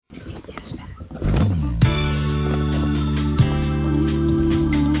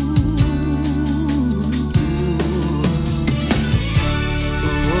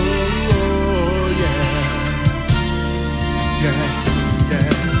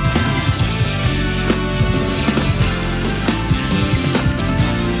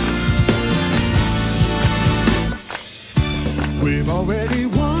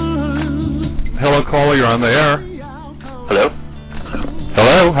on the air. Hello?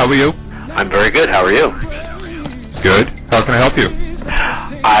 Hello, how are you? I'm very good. How are you? Good. How can I help you?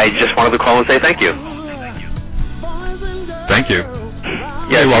 I just wanted to call and say thank you. Thank you.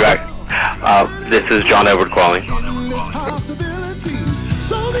 Yes, you're welcome. This is John Edward calling.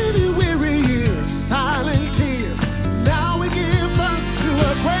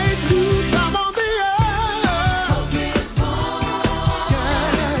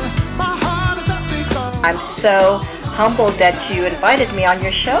 I'm so humbled that you invited me on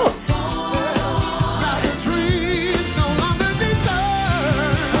your show.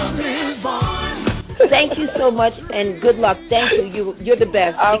 Thank you so much, and good luck. Thank you. You're the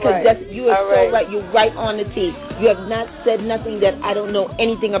best. You are so right. You're right on the tee. You have not said nothing that I don't know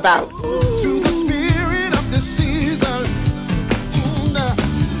anything about.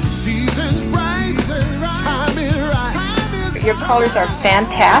 Your colors are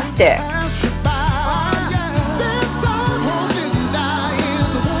fantastic.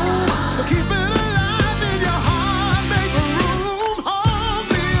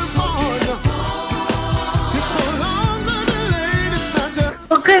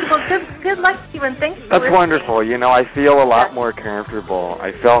 Good luck, Stephen. Thanks. That's wonderful. You know, I feel a lot more comfortable.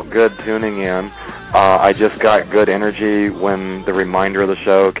 I felt good tuning in. I just got good energy when the reminder of the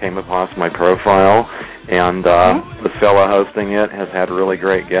show came across my profile, and the fellow hosting it has had really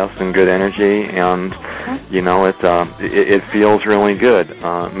great guests and good energy, and you know, it feels really good.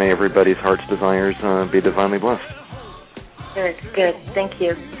 May everybody's heart's desires be divinely blessed. Very good. Thank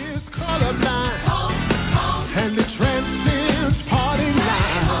you.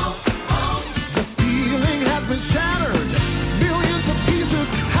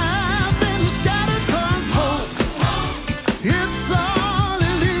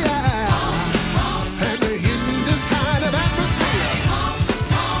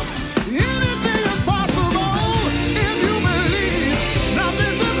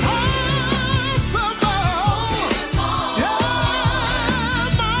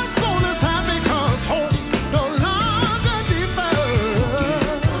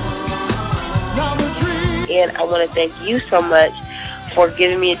 And I want to thank you so much for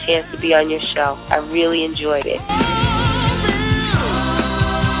giving me a chance to be on your show. I really enjoyed it.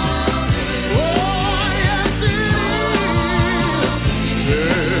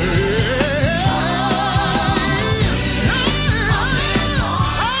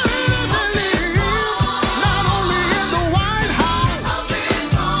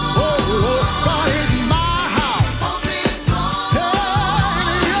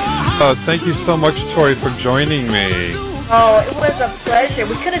 Thank you so much, Tori, for joining me. Oh, it was a pleasure.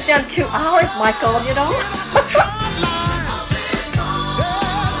 We could have done 2 hours, Michael, you know.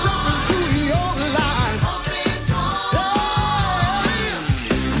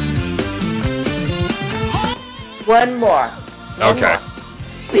 One more. Okay.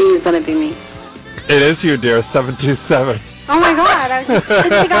 Please, let it be me. It is you, dear, 727. Oh, my God. I didn't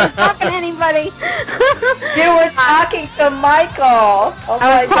think I was talking to anybody. You were talking to Michael. Oh,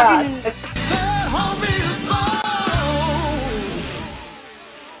 my God.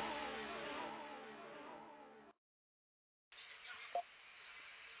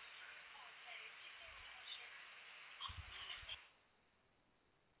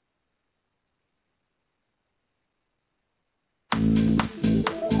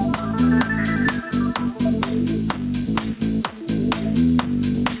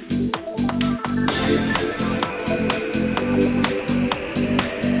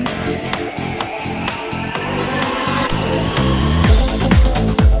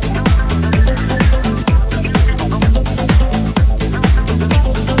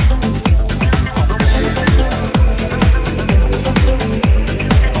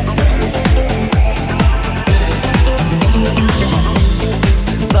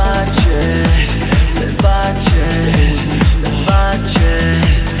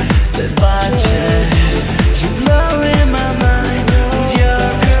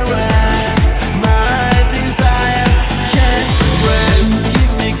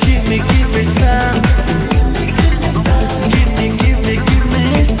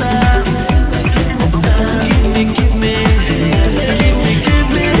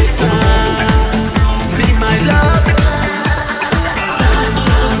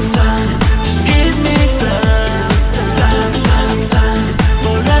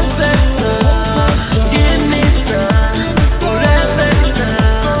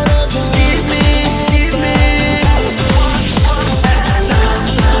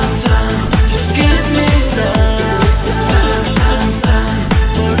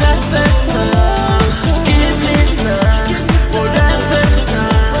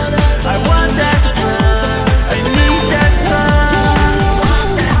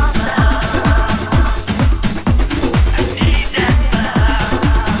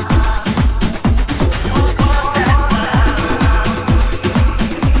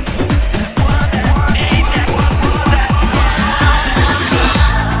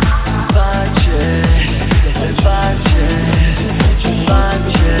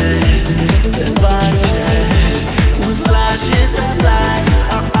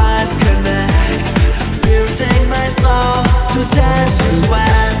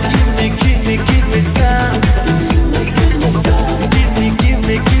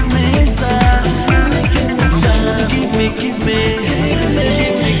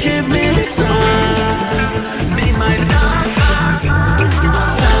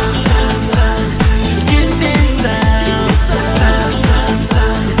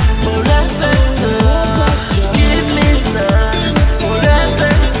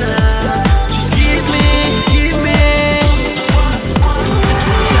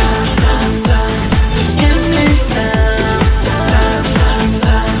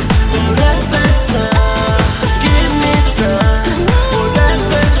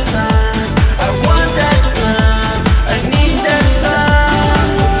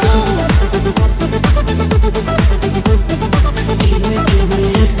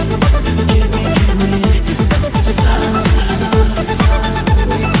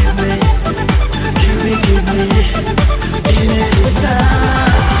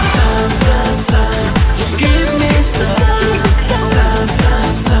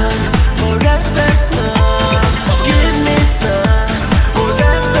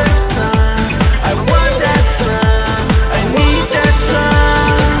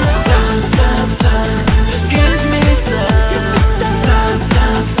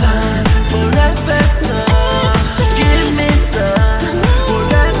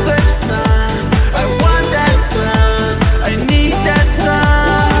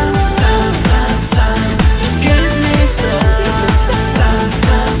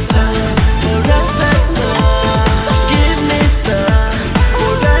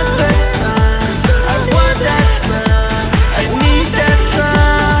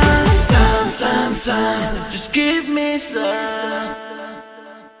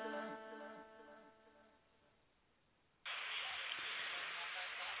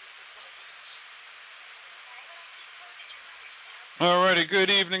 Alrighty,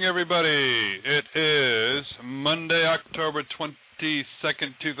 good evening, everybody. It is Monday, October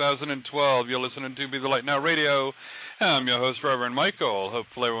 22nd, 2012. You're listening to Be the Light Now Radio. I'm your host, Reverend Michael.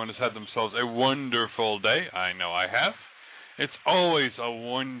 Hopefully everyone has had themselves a wonderful day. I know I have. It's always a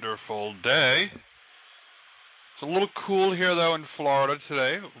wonderful day. It's a little cool here, though, in Florida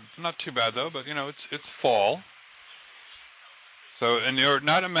today. Not too bad, though, but, it's fall. So, and you're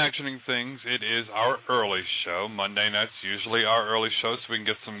not imagining things, it is our early show. Monday night's usually our early show, so we can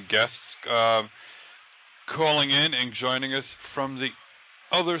get some guests calling in and joining us from the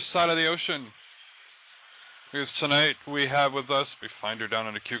other side of the ocean. Because tonight we have with us, we find her down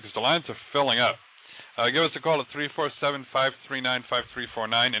in the queue because the lines are filling up. Give us a call at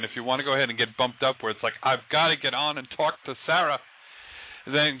 347-539-5349, and if you want to go ahead and get bumped up where it's like, I've got to get on and talk to Sarah,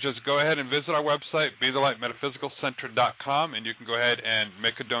 then just go ahead and visit our website, BeTheLightMetaphysicalCenter.com, and you can go ahead and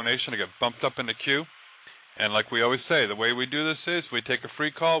make a donation to get bumped up in the queue. And like we always say, the way we do this is we take a free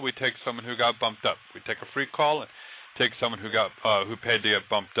call, we take someone who got bumped up. We take a free call and take someone who paid to get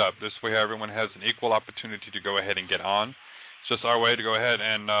bumped up. This way everyone has an equal opportunity to go ahead and get on. It's just our way to go ahead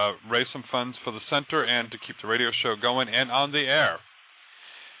and raise some funds for the center and to keep the radio show going and on the air.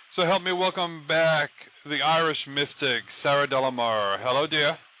 So help me welcome back the Irish mystic, Sarah Delamar. Hello,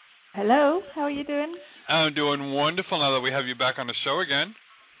 dear. Hello. How are you doing? I'm doing wonderful now that we have you back on the show again.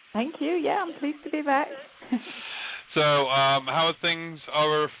 Thank you. Yeah, I'm pleased to be back. So how are things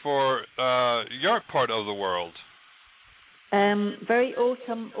over for your part of the world? Very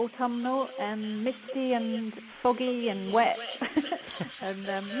autumnal and misty and foggy and wet. And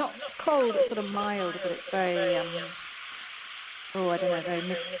not cold, it's sort of mild, but it's very... very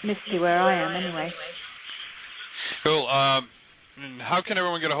misty where I am anyway. Cool. How can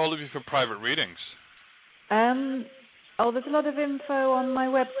everyone get a hold of you for private readings? There's a lot of info on my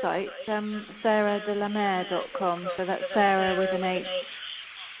website, sarahdelamere.com. So that's Sarah with an H,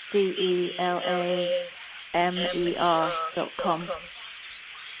 DELAMER.com.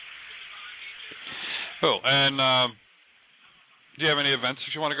 Cool. And do you have any events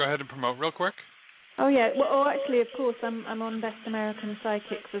that you want to go ahead and promote real quick? Oh yeah, well, actually, of course, I'm on Best American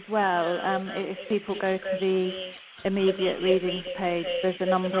Psychics as well. If people go to the immediate readings page, there's a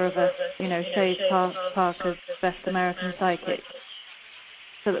number of us, Shade Parker's Best American Psychics.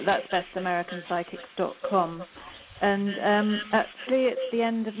 So that's bestamericanpsychics.com. And actually, it's the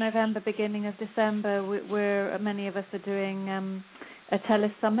end of November, beginning of December. Many of us are doing a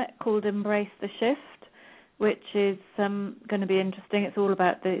telesummit called Embrace the Shift, which is going to be interesting. It's all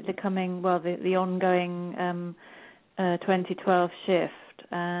about the ongoing 2012 shift,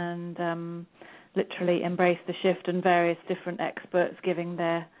 and literally embrace the shift, and various different experts giving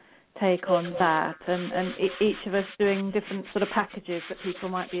their take on that, and each of us doing different sort of packages that people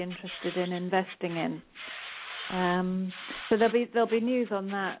might be interested in investing in. So there'll be news on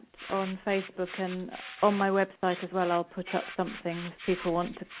that on Facebook, and on my website as well. I'll put up something if people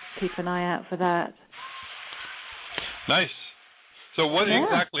want to keep an eye out for that. Nice. So what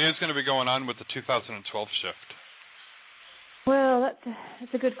exactly is going to be going on with the 2012 shift? Well, that's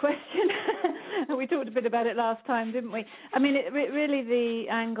a good question. We talked a bit about it last time, didn't we? I mean, really the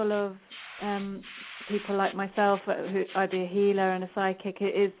angle of people like myself, who I'd be a healer and a psychic,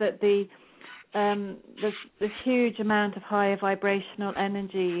 is that there's this huge amount of high vibrational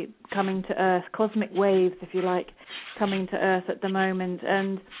energy coming to Earth, cosmic waves, if you like, coming to Earth at the moment,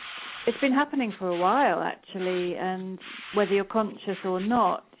 and it's been happening for a while, actually, and whether you're conscious or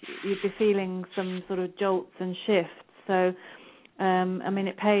not, you'd be feeling some sort of jolts and shifts. So,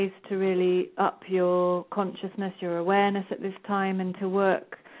 it pays to really up your consciousness, your awareness at this time, and to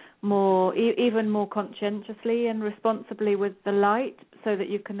work more, even more conscientiously and responsibly with the light, so that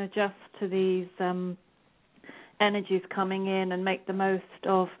you can adjust to these energies coming in and make the most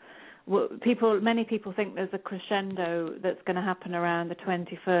of. Many people think there's a crescendo that's going to happen around the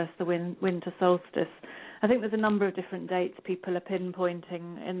 21st, the winter solstice. I think there's a number of different dates people are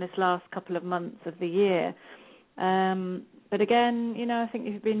pinpointing in this last couple of months of the year. But again, I think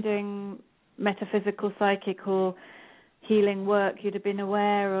if you've been doing metaphysical, psychic, or healing work, you'd have been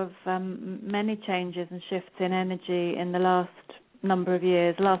aware of many changes and shifts in energy in the last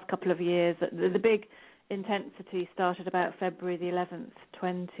couple of years. The big intensity started about February the 11th,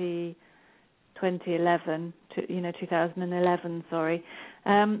 2011, 2011, sorry.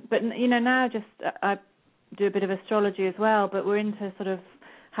 But, now I do a bit of astrology as well, but we're into sort of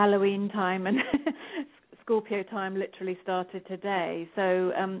Halloween time, and Scorpio time literally started today.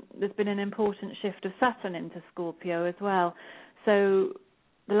 So there's been an important shift of Saturn into Scorpio as well. So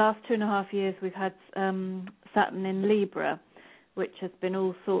the last 2.5 years we've had Saturn in Libra, which has been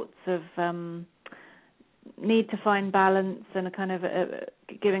all sorts of need to find balance and a kind of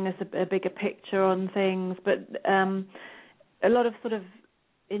giving us a bigger picture on things, but a lot of sort of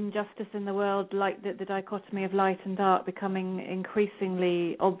injustice in the world, like the dichotomy of light and dark becoming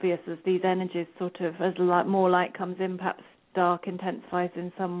increasingly obvious as these energies sort of, as more light comes in, perhaps dark intensifies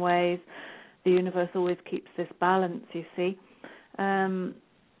in some ways. The universe always keeps this balance, you see.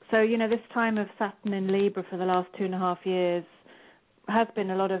 So, you know, this time of Saturn in Libra for the last 2.5 years has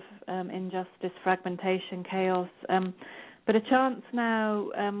been a lot of injustice, fragmentation, chaos, but a chance now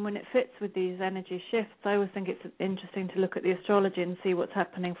when it fits with these energy shifts. I always think it's interesting to look at the astrology and see what's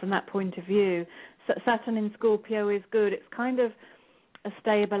happening from that point of view. Saturn in Scorpio is good. It's kind of a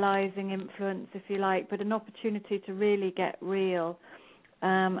stabilizing influence, if you like, but an opportunity to really get real.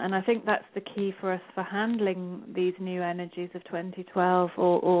 And I think that's the key for us for handling these new energies of 2012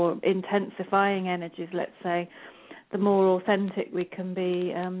 or intensifying energies, let's say. The more authentic we can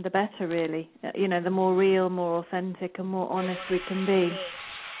be, the better, really. You know, the more real, more authentic, and more honest we can be.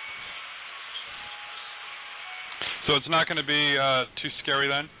 So it's not going to be too scary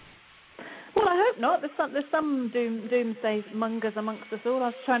then? Well, I hope not. There's some doomsday mongers amongst us all. I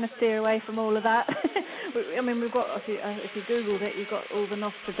was trying to steer away from all of that. I mean, we've got, if you Googled it, you've got all the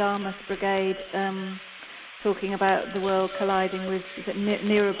Nostradamus Brigade talking about the world colliding with, is it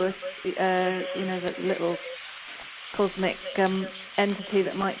Nereus, you know, that little cosmic entity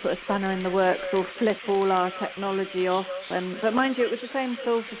that might put a spanner in the works or flip all our technology off. But mind you, it was the same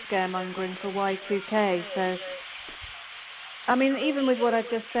sort of scaremongering for Y2K. So, I mean, even with what I've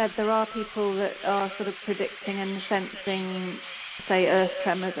just said, there are people that are sort of predicting and sensing, say, earth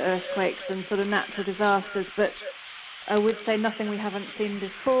tremors, earthquakes, and sort of natural disasters. But I would say nothing we haven't seen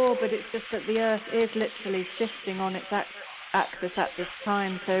before. But it's just that the Earth is literally shifting on its axis at this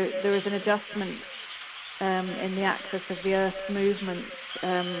time. So there is an adjustment in the axis of the Earth's movement,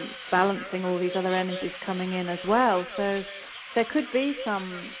 balancing all these other energies coming in as well. So there could be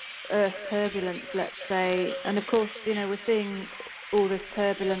some Earth turbulence, let's say, and of course, you know, we're seeing all this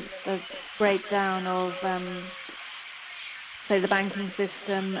turbulence, the breakdown of, say, the banking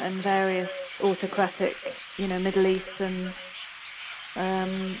system and various autocratic, you know, Middle Eastern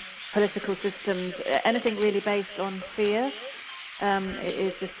political systems. Anything really based on fear it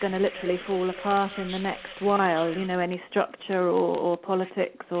is just going to literally fall apart in the next while, you know, any structure or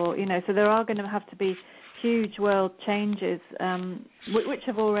politics or, you know, so there are going to have to be huge world changes, which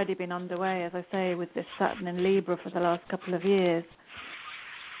have already been underway, as I say, with this Saturn in Libra for the last couple of years.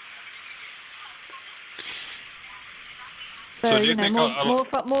 So you know,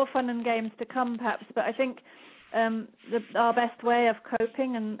 more fun and games to come, perhaps. But I think our best way of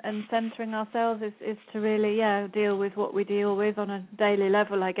coping and centering ourselves is to really, deal with what we deal with on a daily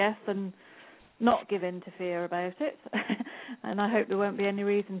level, I guess, and not give in to fear about it. And I hope there won't be any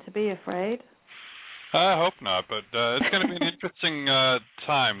reason to be afraid. I hope not, but it's going to be an interesting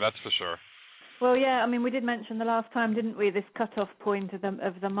time, that's for sure. Well, yeah, I mean, we did mention the last time, didn't we, this cut-off point of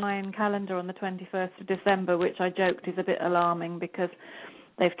the Mayan calendar on the 21st of December, which I joked is a bit alarming because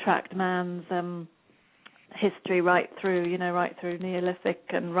they've tracked man's history right through Neolithic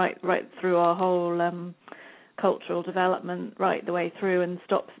and right through our whole cultural development right the way through, and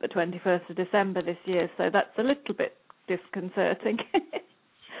stops at the 21st of December this year, so that's a little bit disconcerting.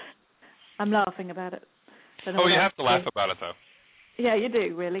 I'm laughing about it. Oh, you have to laugh about it, though. Yeah, you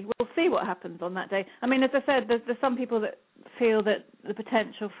do, really. We'll see what happens on that day. I mean, as I said, there's some people that feel that the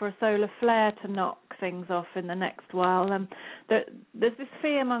potential for a solar flare to knock things off in the next while. There's this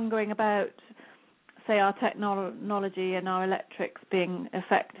fear-mongering about, say, our technology and our electrics being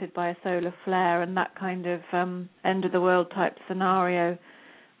affected by a solar flare and that kind of end-of-the-world type scenario,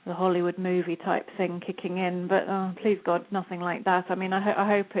 the Hollywood movie type thing kicking in. But please God, nothing like that. I mean, I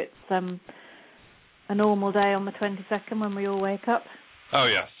hope it's a normal day on the 22nd when we all wake up. Oh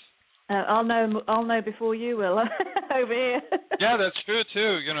yes. I'll know before you will over here. Yeah, that's true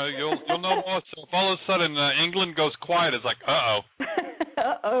too. You know, you'll know more. So if all of a sudden England goes quiet, it's like uh-oh.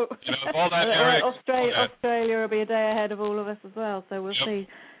 Uh-oh. You know, if all that area Australia will be a day ahead of all of us as well. So we'll see.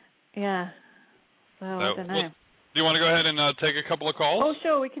 Yeah. So I don't know. Well, do you want to go ahead and take a couple of calls? Oh,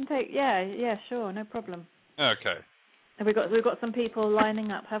 sure, we can take. Yeah, sure, no problem. Okay. We've got some people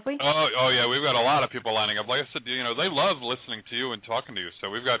lining up, have we? Oh yeah, we've got a lot of people lining up. Like I said, you know, they love listening to you and talking to you. So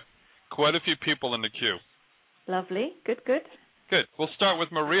we've got quite a few people in the queue. Lovely. Good. Good. We'll start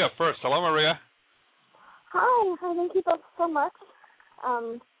with Maria first. Hello, Maria. Hi. Thank you both so much.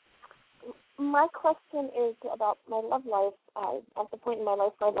 My question is about my love life. At the point in my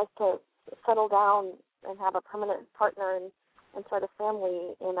life where I'd like to settle down and have a permanent partner and start a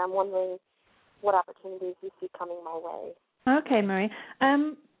family, and I'm wondering what opportunities you see coming my way. Okay, Marie.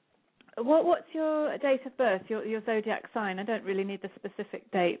 What's your date of birth? Your zodiac sign? I don't really need the specific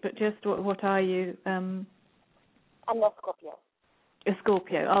date, but just what are you? I'm a Scorpio. A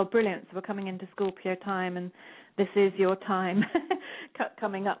Scorpio. Oh, brilliant! So we're coming into Scorpio time, and this is your time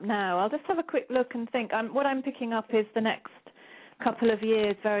coming up now. I'll just have a quick look and think. What I'm picking up is the next couple of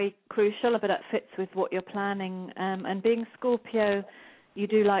years very crucial, but that fits with what you're planning. And being Scorpio, you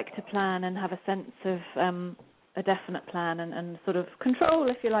do like to plan and have a sense of a definite plan and sort of control,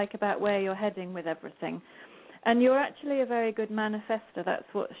 if you like, about where you're heading with everything. And you're actually a very good manifestor. That's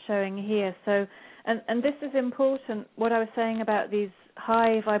what's showing here. So, and this is important, what I was saying about these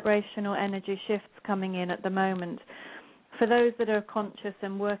high vibrational energy shifts coming in at the moment. For those that are conscious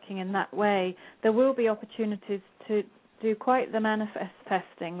and working in that way, there will be opportunities to do quite the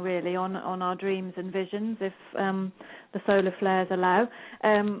manifesting, really, on our dreams and visions, if the solar flares allow.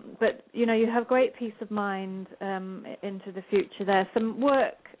 But, you know, you have great peace of mind into the future there. Some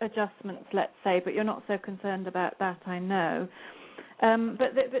work adjustments, let's say, but you're not so concerned about that, I know.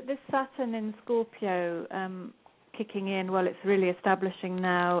 But this Saturn in Scorpio kicking in, well, it's really establishing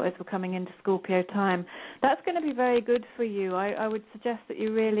now as we're coming into Scorpio time. That's going to be very good for you. I would suggest that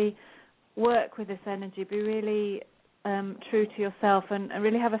you really work with this energy, be really true to yourself and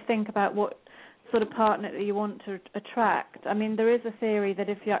really have a think about what sort of partner that you want to attract. I mean, there is a theory that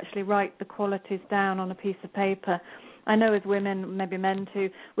if you actually write the qualities down on a piece of paper, I know as women, maybe men too,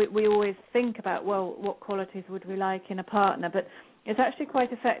 we always think about, well, what qualities would we like in a partner, but it's actually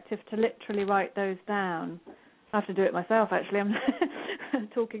quite effective to literally write those down. I have to do it myself, actually. I'm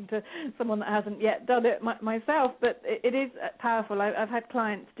talking to someone that hasn't yet done it myself, but it is powerful. I've had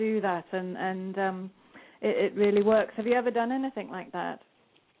clients do that, and it really works. Have you ever done anything like that?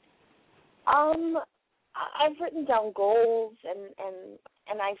 I've written down goals, and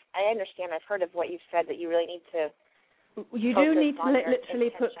I understand. I've heard of what you've said, that you really need to. You do need to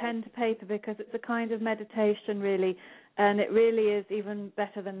literally put pen to paper, because it's a kind of meditation, really, and it really is even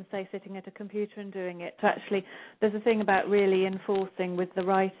better than, say, sitting at a computer and doing it. Actually, there's a thing about really enforcing with the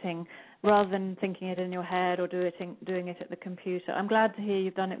writing, rather than thinking it in your head or doing it at the computer. I'm glad to hear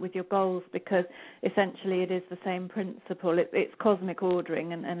you've done it with your goals, because essentially it is the same principle. It's cosmic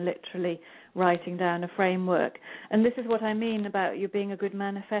ordering and literally writing down a framework. And this is what I mean about you being a good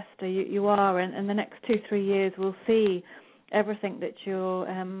manifestor. You are, and the next 2-3 years we'll see everything that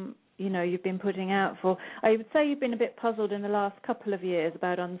you've been putting out for. I would say you've been a bit puzzled in the last couple of years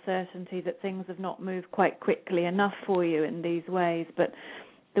about uncertainty, that things have not moved quite quickly enough for you in these ways, but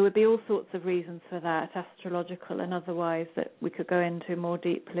there would be all sorts of reasons for that, astrological and otherwise, that we could go into more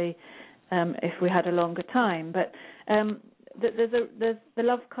deeply if we had a longer time. But there's the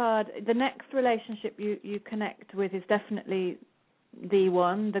love card. The next relationship you connect with is definitely the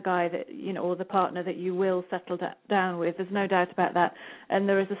one, the guy that, or the partner that you will settle down with. There's no doubt about that. And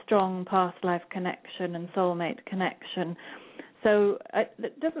there is a strong past life connection and soulmate connection. So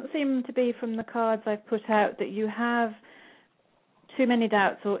it doesn't seem to be, from the cards I've put out, that you have too many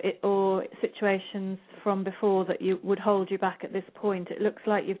doubts or situations from before that you would hold you back at this point. It looks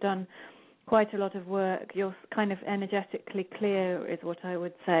like you've done quite a lot of work. You're kind of energetically clear, is what I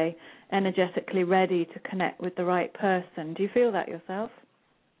would say, energetically ready to connect with the right person. Do you feel that yourself?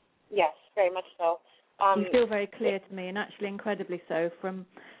 Yes, very much so. You feel very clear to me, and actually incredibly so. From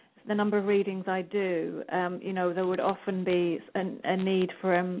the number of readings I do, there would often be a need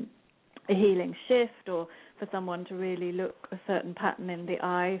for a healing shift, or for someone to really look a certain pattern in the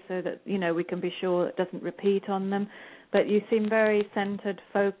eye so that, we can be sure it doesn't repeat on them. But you seem very centered,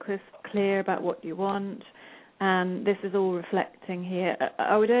 focused, clear about what you want, and this is all reflecting here.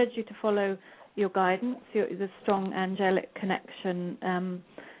 I would urge you to follow your guidance, the strong angelic connection.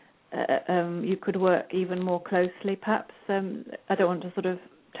 You could work even more closely, perhaps. I don't want to sort of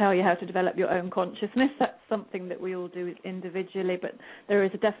tell you how to develop your own consciousness. That's something that we all do individually, but there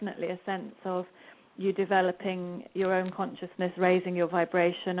is definitely a sense of you developing your own consciousness, raising your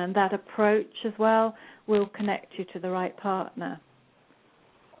vibration, and that approach as well will connect you to the right partner.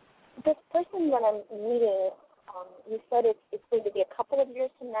 This person that I'm meeting, you said it's going to be a couple of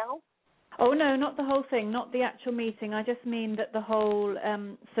years from now? Oh, no, not the whole thing, not the actual meeting. I just mean that the whole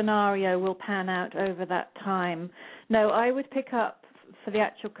scenario will pan out over that time. No, I would pick up for the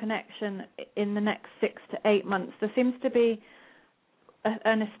actual connection in the next 6 to 8 months. There seems to be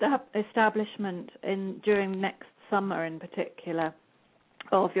an establishment during next summer in particular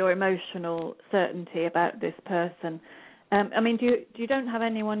of your emotional certainty about this person. You don't have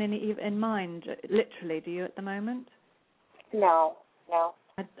anyone in mind, literally, do you, at the moment? No.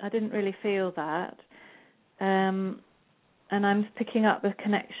 I didn't really feel that. And I'm picking up the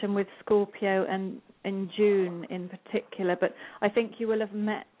connection with Scorpio and in June in particular, but I think you will have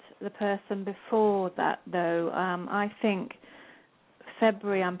met the person before that, though. I think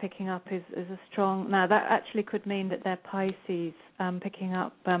February I'm picking up is a strong. Now that actually could mean that they're Pisces. Picking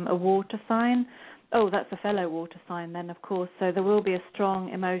up a water sign. Oh, that's a fellow water sign then, of course. So there will be a strong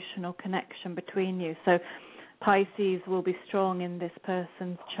emotional connection between you. So Pisces will be strong in this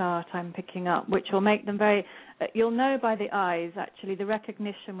person's chart I'm picking up, which will make them very. You'll know by the eyes. Actually, the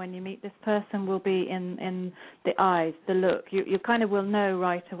recognition when you meet this person will be in the eyes, the look. You kind of will know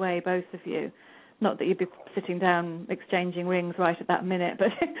right away, both of you. Not that you'd be sitting down exchanging rings right at that minute,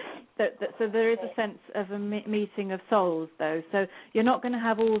 but so there is a sense of a meeting of souls, though. So you're not going to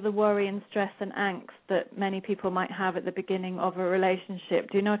have all the worry and stress and angst that many people might have at the beginning of a relationship.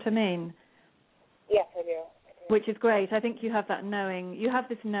 Do you know what I mean? Yes, I do. Which is great. I think you have that knowing. You have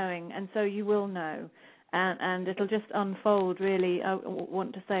this knowing, and so you will know. And it'll just unfold, really, I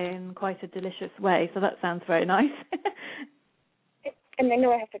want to say, in quite a delicious way. So that sounds very nice. And I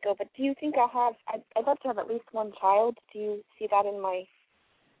know I have to go, but do you think I'd love to have at least one child. Do you see that in my...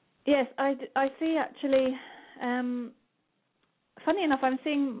 Yes, I see, actually. Funny enough, I'm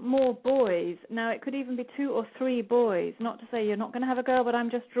seeing more boys. Now, it could even be 2 or 3 boys. Not to say you're not going to have a girl, but I'm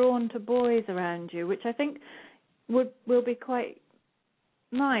just drawn to boys around you, which I think will be quite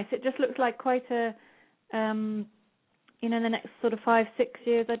nice. It just looks like quite a... in the next sort of 5-6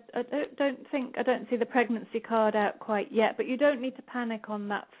 years, I don't see the pregnancy card out quite yet, but you don't need to panic on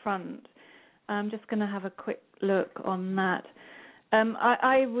that front. I'm just going to have a quick look on that.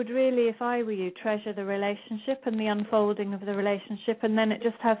 I would really, if I were you, treasure the relationship and the unfolding of the relationship, and then it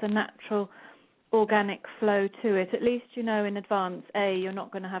just has a natural, organic flow to it. At least you know in advance, you're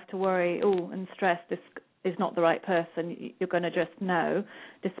not going to have to worry, and stress, this is not the right person. You're going to just know,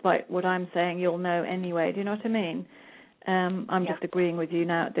 despite what I'm saying, you'll know anyway. Do you know what I mean? I'm just agreeing with you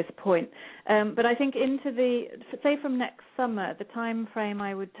now at this point. But I think into say from next summer, the time frame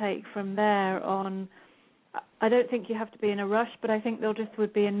I would take from there on, I don't think you have to be in a rush, but I think there just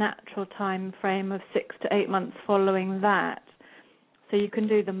would be a natural time frame of 6 to 8 months following that. So you can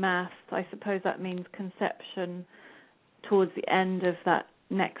do the math. I suppose that means conception towards the end of that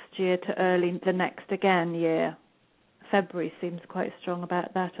next year to early the next again year. February seems quite strong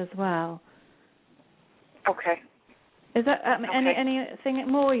about that as well. Okay. Is that anything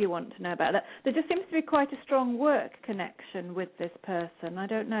more you want to know about that? There just seems to be quite a strong work connection with this person. I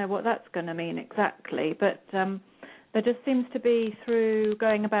don't know what that's going to mean exactly, but there just seems to be through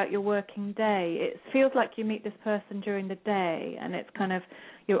going about your working day. It feels like you meet this person during the day, and it's kind of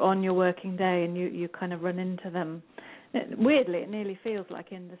you're on your working day and you kind of run into them. Weirdly, it nearly feels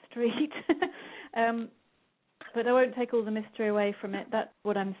like in the street. But I won't take all the mystery away from it. That's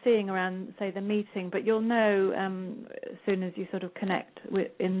what I'm seeing around, say, the meeting. But you'll know as soon as you sort of connect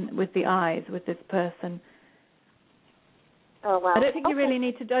with the eyes with this person. Oh wow! I don't think you really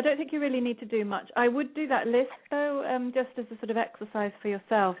need to. I don't think you really need to do much. I would do that list though, just as a sort of exercise for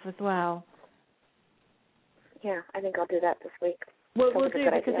yourself as well. Yeah, I think I'll do that this week. Well, we'll do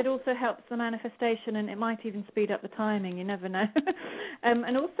because it also helps the manifestation, and it might even speed up the timing. You never know.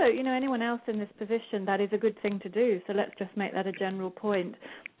 And also, anyone else in this position, that is a good thing to do. So let's just make that a general point.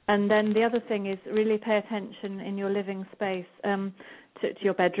 And then the other thing is really pay attention in your living space to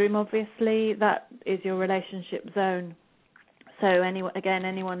your bedroom. Obviously, that is your relationship zone. So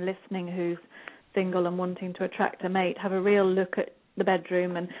anyone listening who's single and wanting to attract a mate, have a real look at the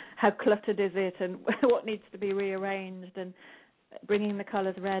bedroom and how cluttered is it, and what needs to be rearranged, and bringing the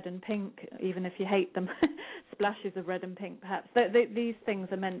colours red and pink, even if you hate them, splashes of red and pink perhaps. These things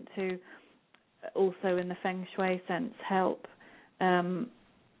are meant to also, in the feng shui sense, help.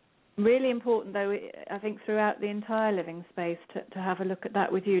 Really important, though, I think, throughout the entire living space to have a look at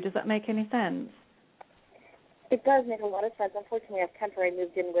that with you. Does that make any sense? It does make a lot of sense. Unfortunately, I've temporarily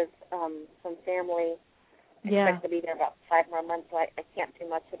moved in with some family. I expect to be there about 5 more months, so I can't do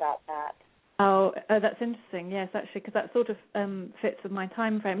much about that. Oh, that's interesting. Yes, actually, because that sort of fits with my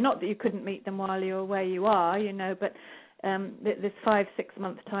time frame. Not that you couldn't meet them while you're where you are, but this 5-6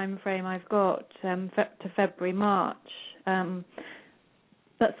 month time frame I've got to February, March,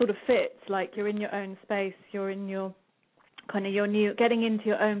 that sort of fits. Like you're in your own space, you're in your kind of your new, getting into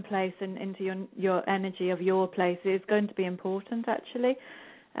your own place and into your energy of your place is going to be important, actually.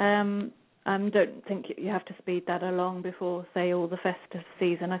 Don't think you have to speed that along before, say, all the festive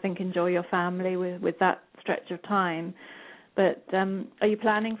season. I think enjoy your family with that stretch of time. But are you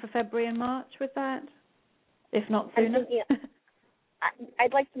planning for February and March with that? If not sooner?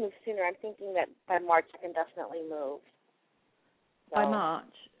 I'd like to move sooner. I'm thinking that by March I can definitely move. So, by March?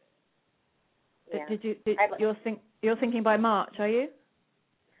 Yeah. You're thinking by March, are you?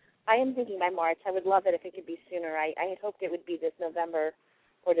 I am thinking by March. I would love it if it could be sooner. I had hoped it would be this November,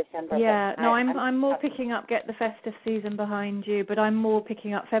 or December. Yeah, no, I'm more picking up, get the festive season behind you, but I'm more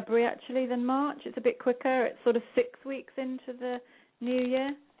picking up February actually than March. It's a bit quicker. It's sort of 6 weeks into the new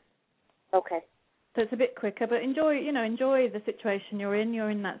year. Okay. So it's a bit quicker, but enjoy the situation you're in. You're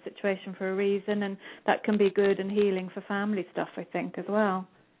in that situation for a reason, and that can be good and healing for family stuff, I think, as well.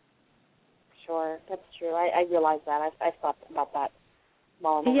 Sure, that's true. I realize that. I've thought about that.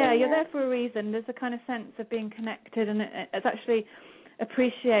 Yeah, you're there for a reason. There's a kind of sense of being connected, and it's actually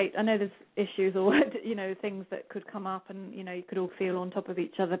appreciate. I know there's issues or things that could come up, and you could all feel on top of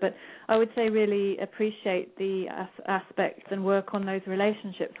each other. But I would say really appreciate the aspects and work on those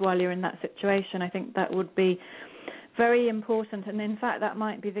relationships while you're in that situation. I think that would be very important, and in fact, that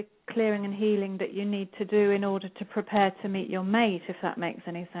might be the clearing and healing that you need to do in order to prepare to meet your mate, if that makes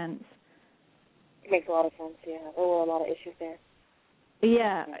any sense. It makes a lot of sense. Yeah, there were a lot of issues there.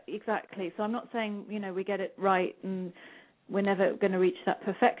 Yeah, exactly. So I'm not saying, we get it right and we're never going to reach that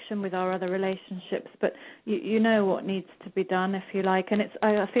perfection with our other relationships, but you know what needs to be done, if you like. And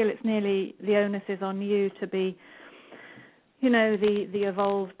I feel it's nearly, the onus is on you to be, the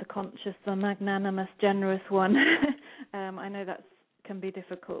evolved, the conscious, the magnanimous, generous one. I know that can be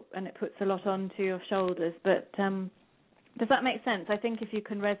difficult and it puts a lot onto your shoulders, but does that make sense? I think if you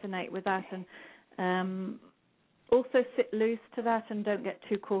can resonate with that and also sit loose to that and don't get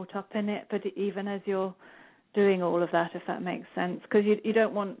too caught up in it, but even as you're doing all of that, if that makes sense, because you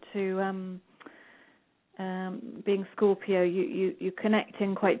don't want to, being Scorpio, you connect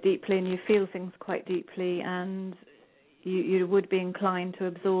in quite deeply and you feel things quite deeply, and you would be inclined to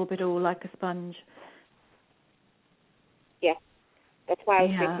absorb it all like a sponge. Yeah, that's why I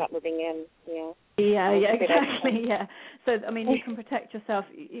was thinking about moving in. Yeah, exactly. Yeah. So you can protect yourself.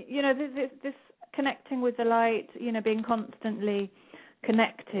 This connecting with the light, being constantly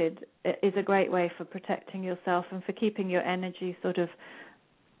connected is a great way for protecting yourself and for keeping your energy sort of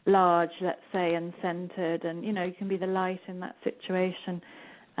large, let's say, and centered. And, you can be the light in that situation,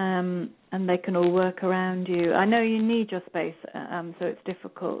 and they can all work around you. I know you need your space, so it's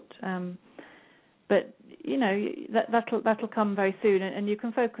difficult. But, that'll come very soon, and you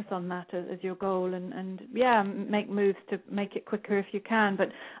can focus on that as your goal and make moves to make it quicker if you can.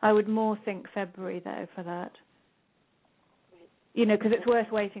 But I would more think February, though, for that. Because it's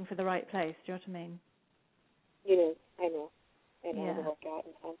worth waiting for the right place. Do you know what I mean? I know. It'll work out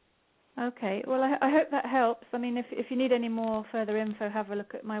in time. Okay. Well, I hope that helps. If you need any more further info, have a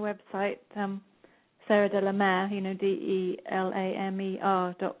look at my website, Sarah Delamer,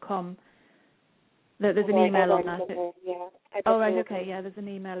 DELAMER.com. There's an email on that. Oh, right, okay, yeah, there's an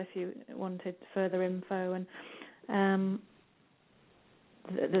email if you wanted further info. And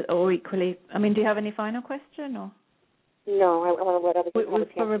or equally, do you have any final question? Or? No, I want to let other people.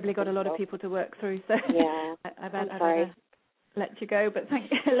 We've probably got a lot of people to work through, so yeah. I better let you go. But thank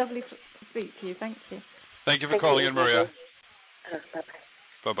you. Lovely to speak to you. Thank you. Thank you for calling in, Maria.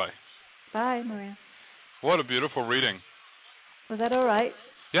 Bye-bye. Bye-bye. Bye, Maria. What a beautiful reading. Was that all right?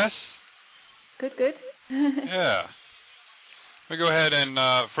 Yes. Good. Yeah. Let me go ahead and,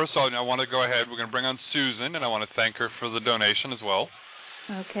 first of all, I want to go ahead. We're going to bring on Susan, and I want to thank her for the donation as well.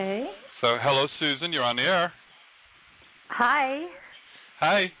 Okay. So, hello, Susan. You're on the air. Hi.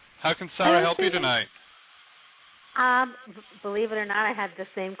 Hi. How can Sarah help you tonight? Believe it or not, I had the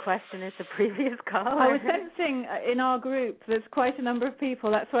same question as the previous caller. I was sensing in our group there's quite a number of people.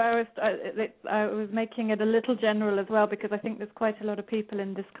 That's why I was making it a little general as well, because I think there's quite a lot of people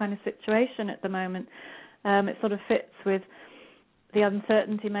in this kind of situation at the moment. It sort of fits with the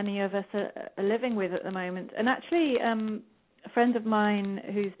uncertainty many of us are living with at the moment. And actually, a friend of mine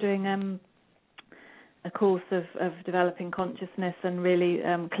who's doing a course of developing consciousness and really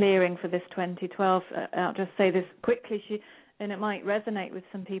clearing for this 2012. I'll just say this quickly, and it might resonate with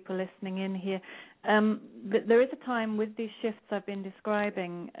some people listening in here. But there is a time with these shifts I've been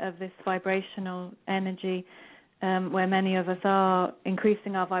describing of this vibrational energy where many of us are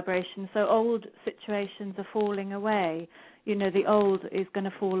increasing our vibration. So old situations are falling away. The old is going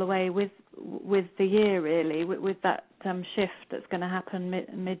to fall away with the year, really, with that shift that's going to happen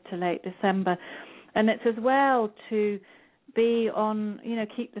mid to late December. And it's as well to be on,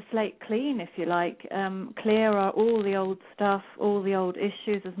 keep the slate clean, if you like, clear all the old stuff, all the old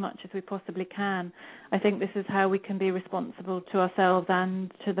issues as much as we possibly can. I think this is how we can be responsible to ourselves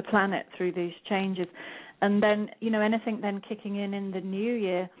and to the planet through these changes. And then, anything then kicking in the new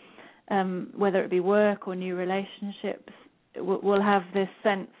year, whether it be work or new relationships, will have this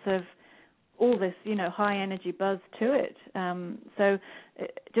sense of all this, high energy buzz to it. So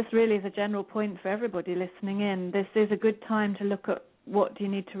just really as a general point for everybody listening in, this is a good time to look at what do you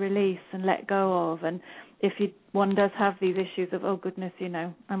need to release and let go of, and if one does have these issues of, oh goodness,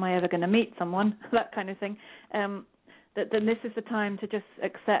 am I ever going to meet someone, that kind of thing, then this is the time to just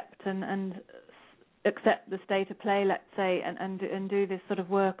accept and accept the state of play, let's say, and do this sort of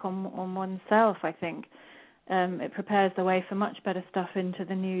work on oneself. I think it prepares the way for much better stuff into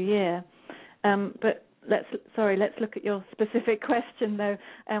the new year. But let's look at your specific question though.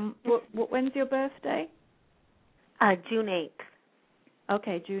 When's your birthday? June 8th.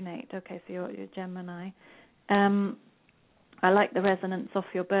 Okay, June 8th. Okay, so you're Gemini. I like the resonance of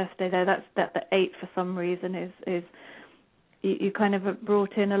your birthday there. That's that the 8 for some reason is you kind of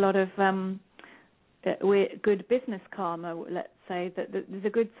brought in a lot of good business karma, let's say, that there's a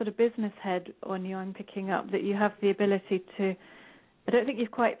good sort of business head on you. I'm picking up that you have the ability to. I don't think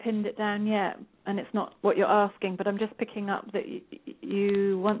you've quite pinned it down yet, and it's not what you're asking, but I'm just picking up that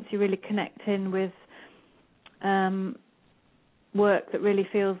you once you really connect in with work that really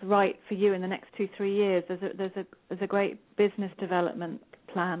feels right for you in the next 2-3 years, there's a great business development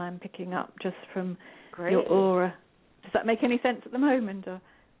plan I'm picking up just from your aura. Does that make any sense at the moment? Or?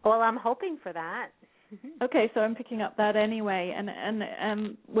 Well, I'm hoping for that. Okay, so I'm picking up that anyway,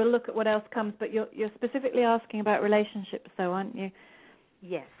 and we'll look at what else comes. But you're specifically asking about relationships, though, aren't you?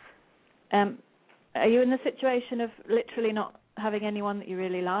 Yes. Are you in the situation of literally not having anyone that you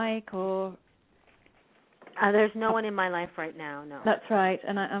really like, or? There's no one in my life right now. No. That's right,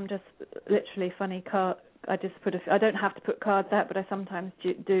 and I'm just literally funny card. I just I don't have to put cards out, but I sometimes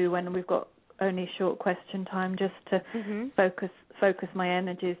do when we've got only short question time, just to focus my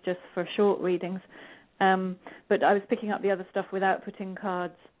energies just for short readings. But I was picking up the other stuff without putting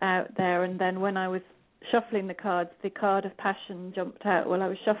cards out there, and then when I was shuffling the cards, the card of passion jumped out while I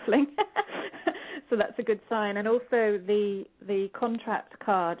was shuffling. So that's a good sign. And also the contract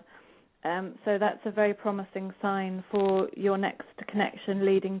card. So that's a very promising sign for your next connection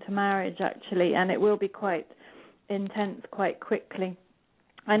leading to marriage, actually, and it will be quite intense quite quickly.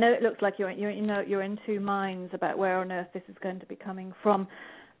 I know it looks like you're in two minds about where on earth this is going to be coming from.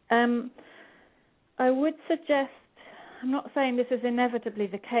 I would suggest, I'm not saying this is inevitably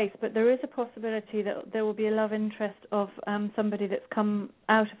the case, but there is a possibility that there will be a love interest of somebody that's come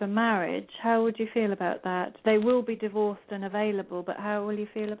out of a marriage. How would you feel about that? They will be divorced and available, but how will you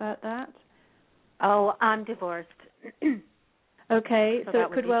feel about that? Oh, I'm divorced. Okay, so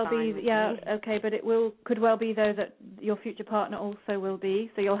it could well be, okay, but could well be, though, that your future partner also will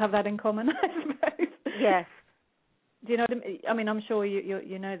be, so you'll have that in common, I suppose. Yes. Do you know what I mean? I'm sure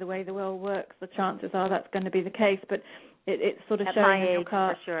you know the way the world works. The chances are that's going to be the case, but it's sort of showing in your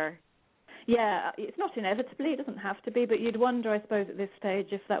card. For sure. Yeah, it's not inevitably. It doesn't have to be, but you'd wonder, I suppose, at this stage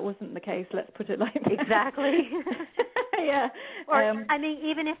if that wasn't the case. Let's put it like that. Exactly. Yeah. Or I mean,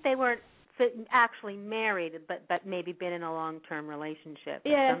 even if they weren't actually married, but maybe been in a long-term relationship.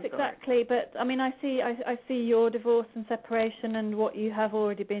 Yes, exactly. But I mean, I see your divorce and separation and what you have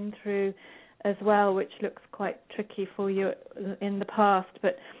already been through as well, which looks quite tricky for you in the past.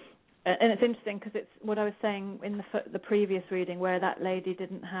 But and it's interesting because it's what I was saying in the previous reading, where that lady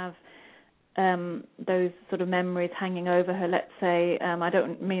didn't have those sort of memories hanging over her. Let's say I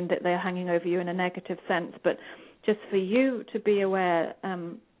don't mean that they're hanging over you in a negative sense, but just for you to be aware.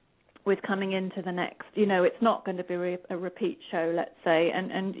 With coming into the next, it's not going to be a repeat show, let's say,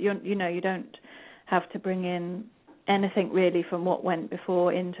 and you don't have to bring in anything really from what went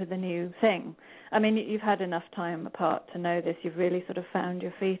before into the new thing. I mean, you've had enough time apart to know this. You've really sort of found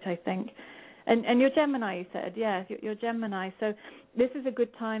your feet, I think. And you're Gemini, you said, yeah, you're Gemini. So this is a good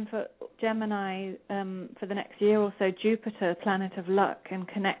time for Gemini for the next year or so. Jupiter, planet of luck and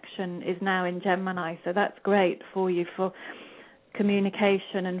connection, is now in Gemini, so that's great for you for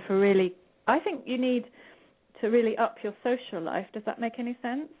communication and for really, I think you need to really up your social life. Does that make any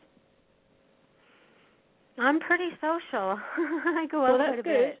sense? I'm pretty social. I go out quite a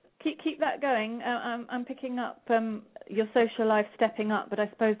bit. Keep that going. I'm picking up your social life stepping up, but I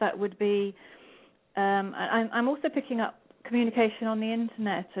suppose that would be. I'm also picking up communication on the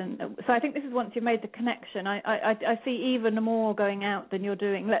internet, and so I think this is once you've made the connection. I see even more going out than you're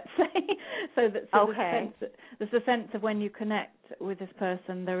doing, let's say. There's a sense of when you connect with this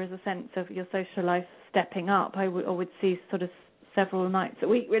person, there is a sense of your social life stepping up. I would see sort of several nights a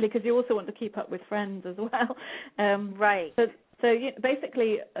week, really, because you also want to keep up with friends as well. Right. So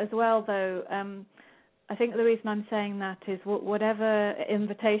basically, as well, though, I think the reason I'm saying that is whatever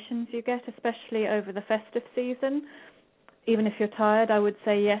invitations you get, especially over the festive season, even if you're tired, I would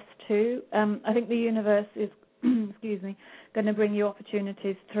say yes to. I think the universe is, going to bring you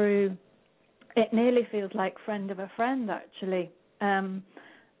opportunities through. It nearly feels like friend of a friend, actually.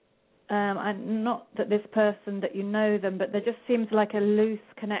 not that this person, that you know them, but there just seems like a loose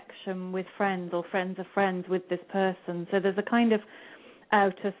connection with friends or friends of friends with this person. So there's a kind of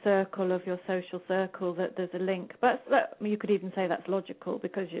outer circle of your social circle that there's a link. But you could even say that's logical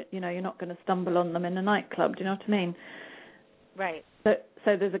because you're not going to stumble on them in a nightclub. Do you know what I mean? Right.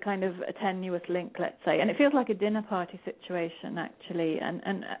 So there's a kind of a tenuous link, let's say, and it feels like a dinner party situation actually.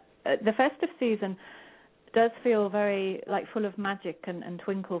 And the festive season does feel very like full of magic and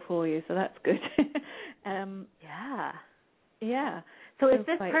twinkle for you, so that's good. Yeah. So is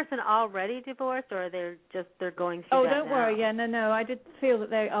this person already divorced, or they're going through that don't now? worry. Yeah, no. I did feel that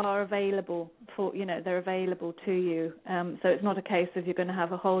they are available for, they're available to you. So it's not a case of you're going to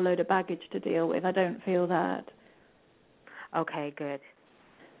have a whole load of baggage to deal with. I don't feel that. Okay, good.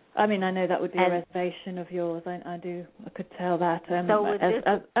 I mean, I know that would be a reservation of yours. I could tell that. So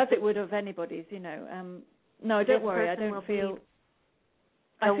as it would of anybody's, No, don't worry. I don't feel.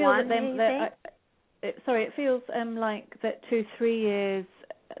 I feel that it feels like that 2-3 years.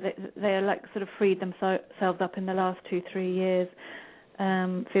 They're like sort of freed themselves up in the last 2-3 years.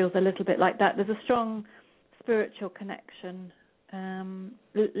 Feels a little bit like that. There's a strong spiritual connection.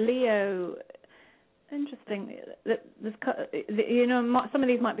 Leo. Interesting. Some of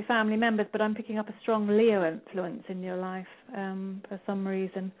these might be family members, but I'm picking up a strong Leo influence in your life for some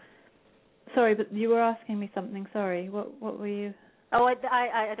reason. Sorry, but you were asking me something. Sorry, what were you? Oh,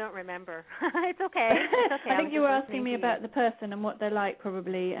 I don't remember. It's okay. It's okay. I think you were asking me about the person and what they're like,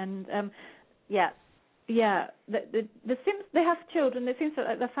 probably, and yeah. The Sims, they have children. It seems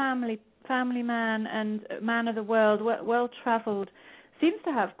like the family man and man of the world, well travelled. Seems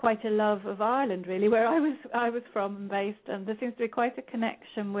to have quite a love of Ireland, really, where I was from and based, and there seems to be quite a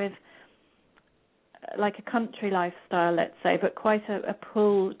connection with, like a country lifestyle, let's say, but quite a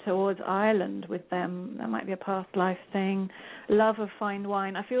pull towards Ireland with them. That might be a past life thing. Love of fine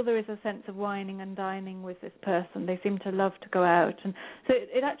wine. I feel there is a sense of wining and dining with this person. They seem to love to go out, and so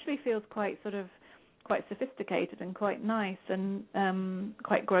it actually feels quite sophisticated and quite nice and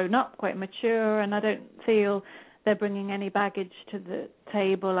quite grown up, quite mature. And I don't feel they're bringing any baggage to the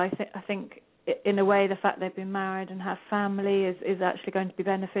table. I think in a way the fact they've been married and have family is actually going to be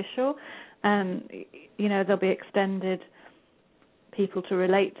beneficial, and there'll be extended people to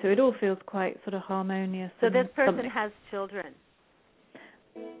relate to. It all feels quite sort of harmonious. So this person has children?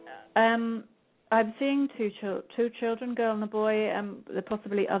 I'm seeing two children, girl and a boy. There are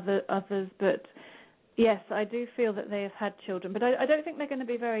possibly others, but yes, I do feel that they have had children, but I don't think they're going to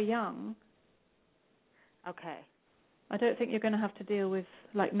be very young. Okay. I don't think you're going to have to deal with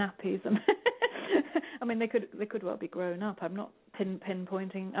like nappies. I mean, they could well be grown up. I'm not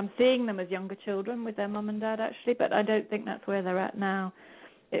pinpointing. I'm seeing them as younger children with their mum and dad actually, but I don't think that's where they're at now.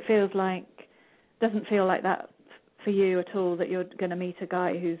 It doesn't feel like that for you at all, that you're going to meet a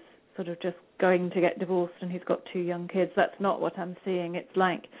guy who's sort of just going to get divorced and he's got 2 young kids. That's not what I'm seeing. It's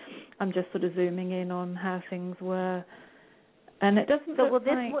like I'm just sort of zooming in on how things were, and it doesn't. So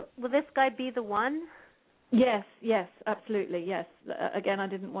will this guy be the one? Yes, absolutely, yes. Again, I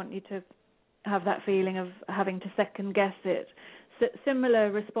didn't want you to have that feeling of having to second guess it.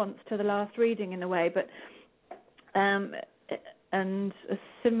 Similar response to the last reading in a way, but and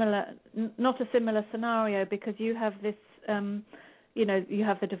not a similar scenario, because you have this, you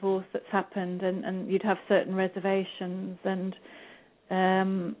have the divorce that's happened, and you'd have certain reservations, and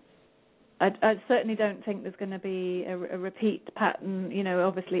I certainly don't think there's going to be a repeat pattern.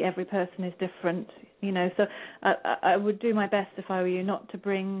 Obviously every person is different. So I would do my best, if I were you, not to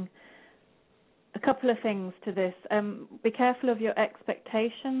bring a couple of things to this. Be careful of your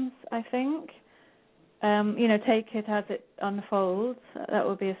expectations, I think. Take it as it unfolds. That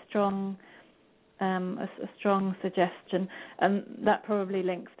would be a strong suggestion, and that probably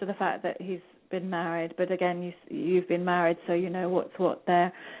links to the fact that he's been married. But again, you've been married, so you know what's what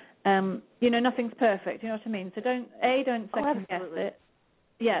there. Nothing's perfect. You know what I mean? So don't second guess it.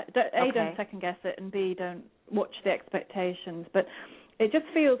 Yeah, don't second guess it, and B, don't watch the expectations. But it just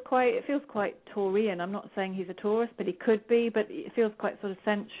feels quite Taurian. I'm not saying he's a Taurus, but he could be. But it feels quite sort of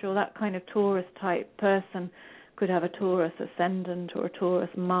sensual. That kind of Taurus type person could have a Taurus ascendant or a Taurus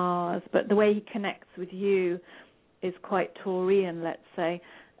Mars. But the way he connects with you is quite Taurian, let's say.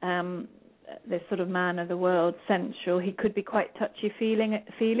 This sort of man of the world, sensual. He could be quite touchy-feely,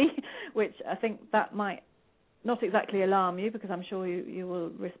 which I think that might not exactly alarm you, because I'm sure you will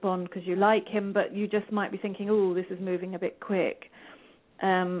respond because you like him, but you just might be thinking, oh, this is moving a bit quick.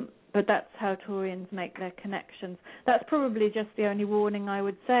 But that's how Taurians make their connections. That's probably just the only warning I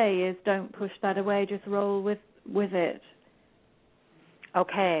would say, is don't push that away, just roll with it.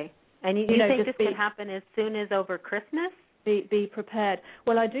 Okay. And you think this could happen as soon as over Christmas? be prepared.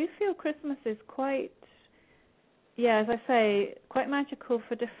 Well, I do feel Christmas is quite, as I say, quite magical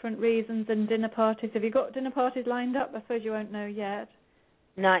for different reasons, and dinner parties. Have you got dinner parties lined up? I suppose you won't know yet.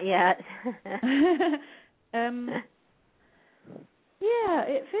 Not yet. Yeah,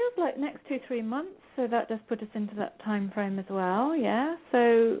 it feels like next 2-3 months, so that does put us into that time frame as well, yeah.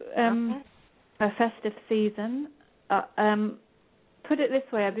 So, a festive season. Put it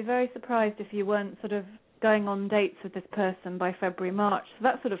this way, I'd be very surprised if you weren't sort of going on dates with this person by February, March. So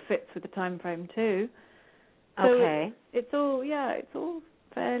that sort of fits with the time frame too. So okay. It's all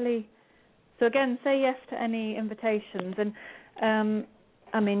fairly... So again, say yes to any invitations. And,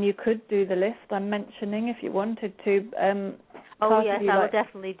 I mean, you could do the list I'm mentioning if you wanted to. Yes, I will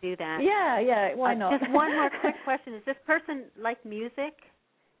definitely do that. Yeah, why not? Just one more quick question. Is this person like music?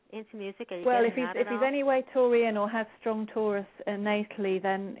 Into music? Well, if he's anyway Taurian or has strong Taurus natally,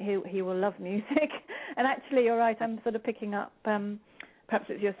 then he will love music. And actually, you're right, I'm sort of picking up, perhaps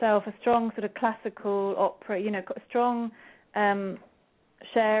it's yourself, a strong sort of classical opera, strong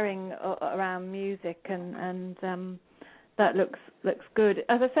sharing around music, and that looks good.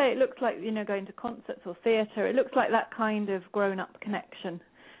 As I say, it looks like, going to concerts or theatre. It looks like that kind of grown-up connection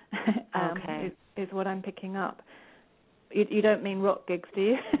is what I'm picking up. You don't mean rock gigs, do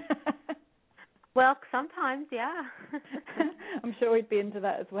you? Well, sometimes, yeah. I'm sure he'd be into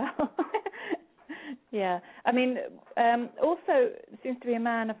that as well. Yeah. I mean, also seems to be a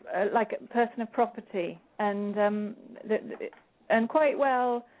man of, like a person of property, and quite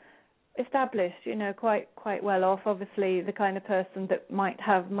well established, quite well off. Obviously, the kind of person that might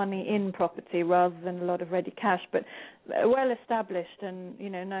have money in property rather than a lot of ready cash, but well established and,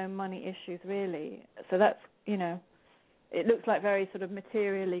 no money issues really. So that's, it looks like very sort of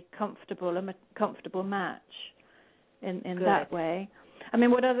materially comfortable, a comfortable match in that way. I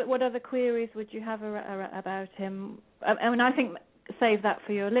mean, what other queries would you have about him? I mean, I think save that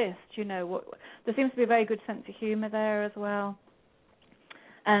for your list. There seems to be a very good sense of humour there as well,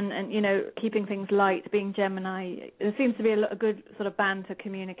 and keeping things light, being Gemini. There seems to be a good sort of banter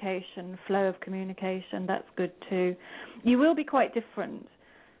communication, flow of communication. That's good too. You will be quite different.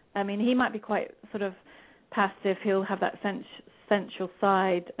 I mean, he might be quite sort of passive. He'll have that sensual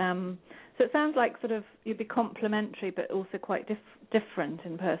side. So it sounds like sort of you'd be complementary, but also quite different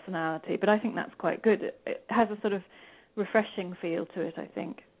in personality. But I think that's quite good. It has a sort of refreshing feel to it, I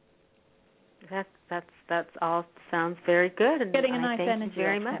think. That's all sounds very good. And getting a nice energy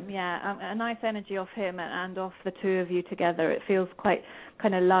very off much. him, a nice energy off him and off the two of you together. It feels quite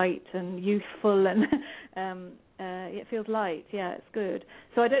kind of light and youthful, and it feels light. Yeah, it's good.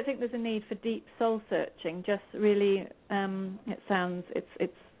 So I don't think there's a need for deep soul searching. Just really,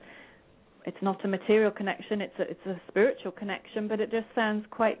 it's not a material connection. It's a spiritual connection, but it just sounds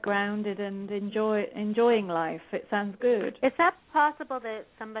quite grounded and enjoying life. It sounds good. Is that possible that it's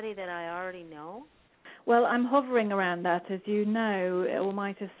somebody that I already know? Well, I'm hovering around that, as you know, or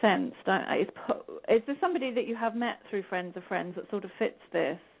might have sensed. Is there somebody that you have met through friends of friends that sort of fits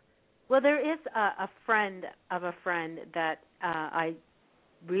this? Well, there is a friend of a friend that I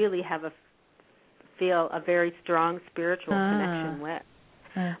really have feel a very strong spiritual connection with.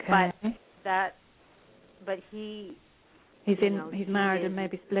 Okay. But he's married and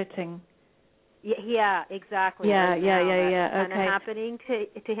maybe splitting. Yeah, exactly. Yeah. That's kind of happening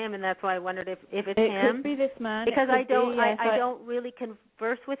to him, and that's why I wondered if it's him. It could be this man. Because I don't really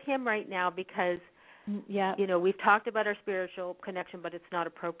converse with him right now because we've talked about our spiritual connection, but it's not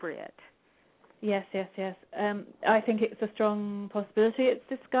appropriate. Yes. I think it's a strong possibility it's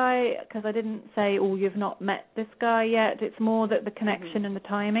this guy, because I didn't say, you've not met this guy yet. It's more that the connection and the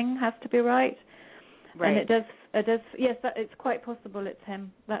timing has to be right. Right. And it does. Yes, it's quite possible it's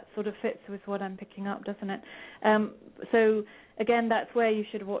him. That sort of fits with what I'm picking up, doesn't it? So again, that's where you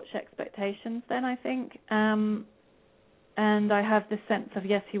should watch expectations then, I think. And I have this sense of,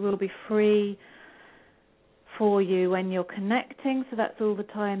 yes, he will be free for you when you're connecting, so that's all the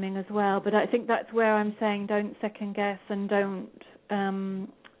timing as well. But I think that's where I'm saying don't second guess and don't and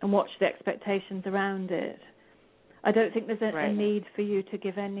watch the expectations around it. I don't think there's a need for you to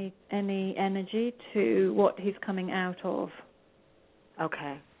give any energy to what he's coming out of.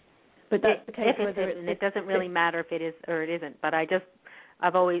 Okay. But that's the case. It doesn't really matter if it is or it isn't. But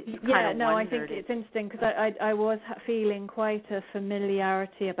I've always kind of wondered. I think it's interesting because I was feeling quite a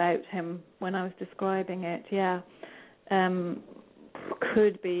familiarity about him when I was describing it. Yeah,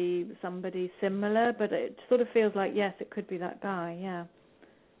 could be somebody similar, but it sort of feels like yes, it could be that guy. Yeah.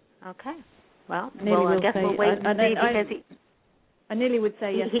 Okay. Well, I guess we'll wait and see because I nearly would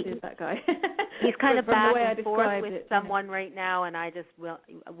say yes, it is that guy. He's kind of back and forth with someone right now, and I just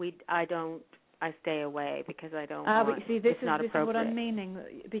I don't I stay away because I don't. But you see, this is what I'm meaning.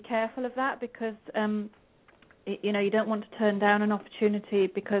 Be careful of that because you don't want to turn down an opportunity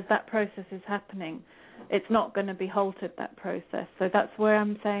because that process is happening. It's not going to be halted, that process. So that's where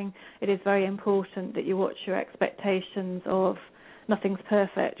I'm saying it is very important that you watch your expectations of nothing's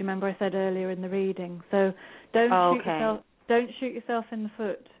perfect. Remember I said earlier in the reading. So don't shoot yourself in the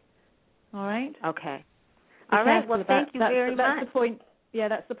foot. All right? Okay. All right. Well, thank you very much. That's the point. Yeah,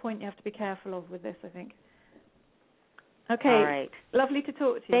 that's the point you have to be careful of with this, I think. Okay. All right. Lovely to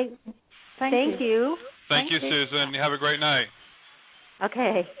talk to you. Thank you. Thank you, Susan. You have a great night.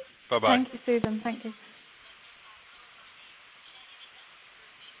 Okay. Bye-bye. Thank you, Susan. Thank you.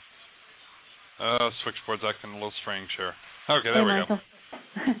 Switchboard's acting a little strange here. Okay, there we go.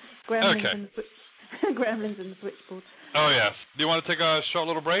 Gremlins in the switchboard. Oh, yes. Do you want to take a short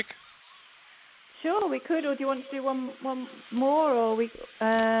little break? Sure, we could. Or do you want to do one more? Or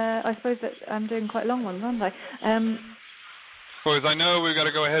I suppose that I'm doing quite long ones, aren't I? Because I know we've got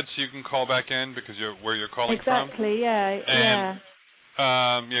to go ahead so you can call back in because where you're calling from. Exactly, yeah.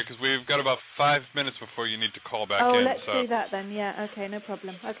 Because we've got about 5 minutes before you need to call back in. Oh, let's do that then. Yeah, okay, no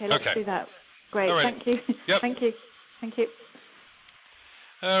problem. Okay, let's do that. Great, right. Thank you. Yep. Thank you.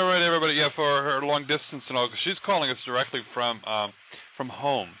 All right, everybody. Yeah, for her long distance and all, because she's calling us directly from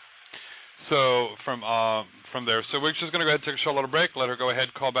home. So from there. So we're just going to go ahead and take a short little break. Let her go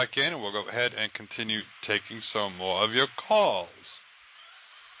ahead, call back in, and we'll go ahead and continue taking some more of your calls.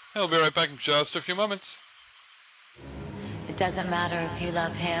 And we'll be right back in just a few moments. It doesn't matter if you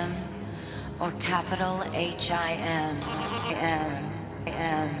love him or capital H-I-M.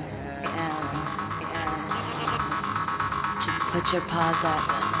 Just put your paws up,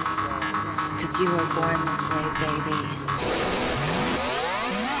 because you were born this way, baby.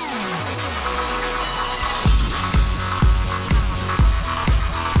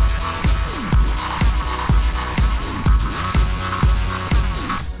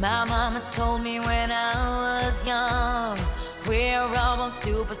 My mama told me when I was young, we're all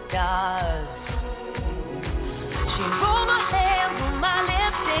superstars. She rolled my hair, put my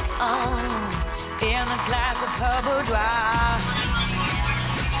lipstick on, in a glass of her boudoir.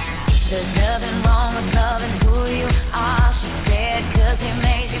 There's nothing wrong with loving who you are, she said, 'cause he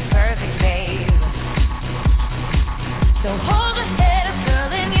made you perfect, babe. So hold your head up,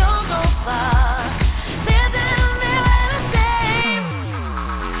 girl, and you'll go far.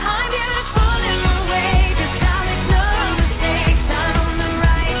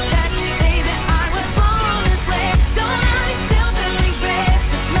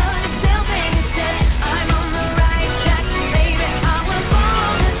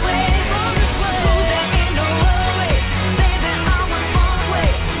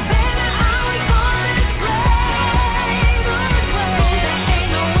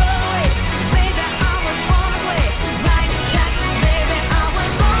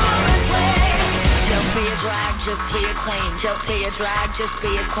 Don't be a drag, just be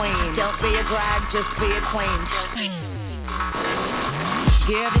a queen. Don't be a drag, just be a queen.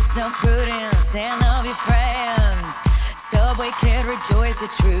 Give yourself prudence and love your friends. Subway kid, rejoice the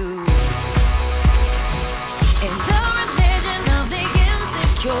truth. In the religion of the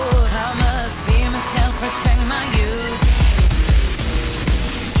insecure, I must be myself, respect my youth.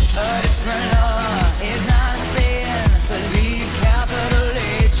 A different law is not a sin. Believe capital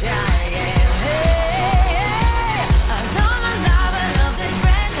H-I-M.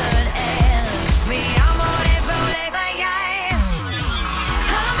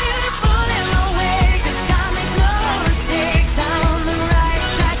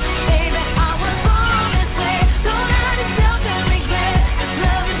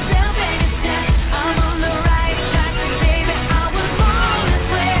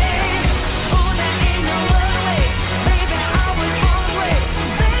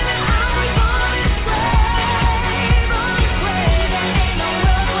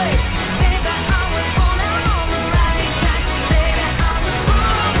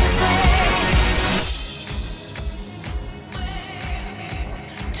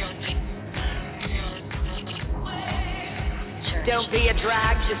 Be a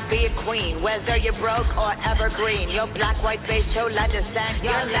drag, just be a queen. Whether you're broke or evergreen, your black, white, beige, chola descent,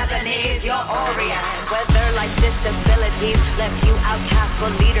 your Lebanese, your Orient. Whether life's disabilities left you outcast for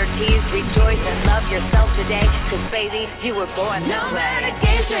leader teased, rejoice and love yourself today, 'cause baby, you were born this way. No matter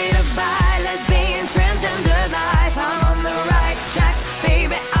gay, straight or bi, lesbian, transgender life, I'm on the right track,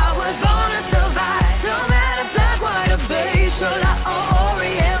 baby, I was born to survive. No matter black, white, or beige, chola or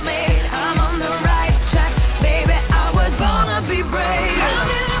Orient made, I'm on the right track, baby, I was born to be brave. I'm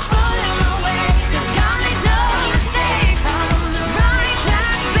beautiful in my way, 'cause God made no mistakes. I'm on the right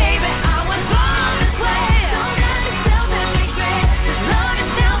track, baby, I was born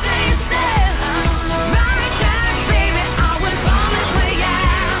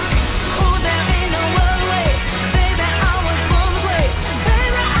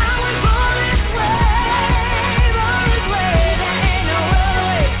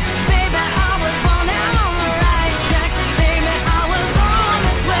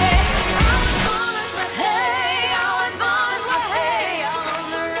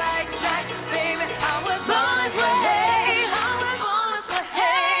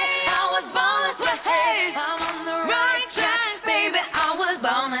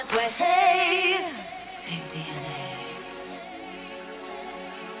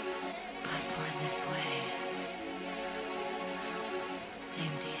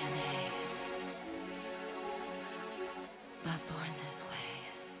not born this way.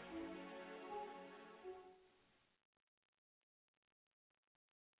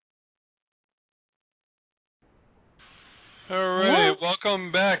 All right,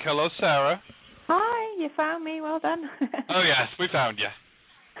 welcome back. Hello, Sarah. Hi, you found me. Well done. Oh, yes, we found you.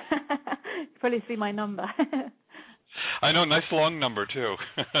 You probably see my number. I know, nice long number, too.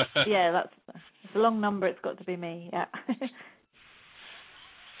 Yeah, it's a long number. It's got to be me, yeah.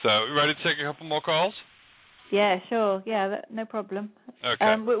 So, you ready to take a couple more calls? Yeah, sure. Yeah, no problem.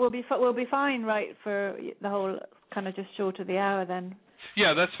 Okay. We'll be fine, right, for the whole kind of just short of the hour then.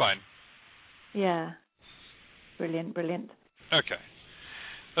 Yeah, that's fine. Yeah. Brilliant. Okay.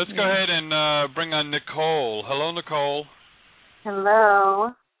 Let's go ahead and bring on Nicole. Hello, Nicole.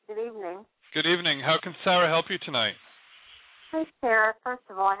 Hello. Good evening. Good evening. How can Sarah help you tonight? Hi, Sarah. First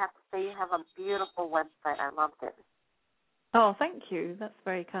of all, I have to say you have a beautiful website. I loved it. Oh, thank you. That's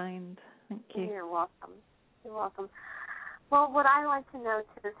very kind. Thank you. You're welcome. Well, what I like to know,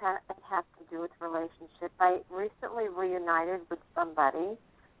 too, is it has to do with relationship. I recently reunited with somebody,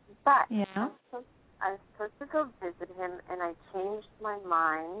 but I was supposed to go visit him, and I changed my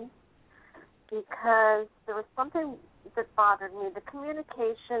mind because there was something that bothered me. The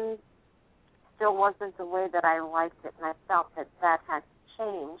communication still wasn't the way that I liked it, and I felt that had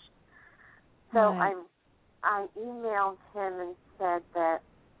changed. So I emailed him and said that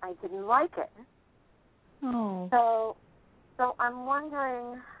I didn't like it. Oh. So I'm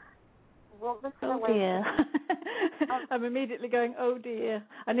wondering, will this relationship... dear. I'm immediately going, oh, dear.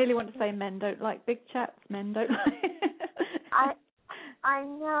 I nearly want to say men don't like big chats. Men don't like... I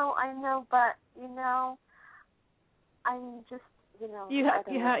know, but, I'm just,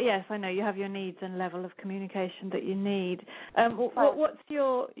 yes, I know. You have your needs and level of communication that you need. What's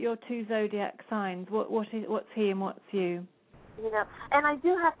your two zodiac signs? What's he and what's you? And I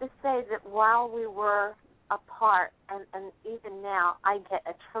do have to say that while we were apart, and even now, I get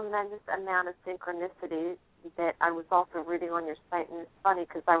a tremendous amount of synchronicity that I was also reading on your site, and it's funny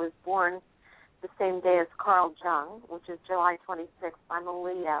because I was born the same day as Carl Jung, which is July 26th. I'm a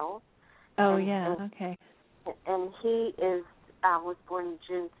Leo. Oh, okay. And he was born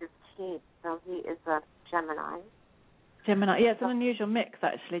June 15th, so he is a Gemini. Yeah, it's an unusual mix,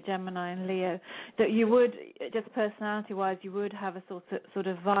 actually, Gemini and Leo. That you would, just personality-wise, you would have a sort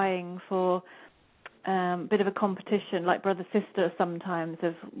of vying for bit of a competition, like brother-sister sometimes,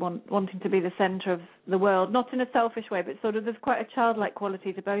 of wanting to be the centre of the world, not in a selfish way, but sort of there's quite a childlike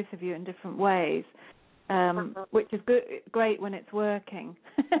quality to both of you in different ways, which is great when it's working.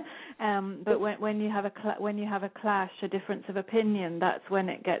 But when you have a clash, a difference of opinion, that's when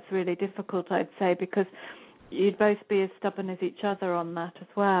it gets really difficult, I'd say, because you'd both be as stubborn as each other on that as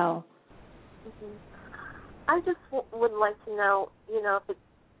well. I just would like to know, if it's,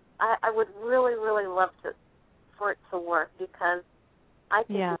 I would really, really love for it to work, because I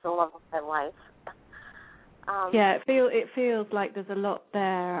think it's the love of my life. It feels like there's a lot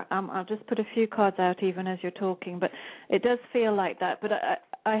there. I'll just put a few cards out even as you're talking, but it does feel like that. But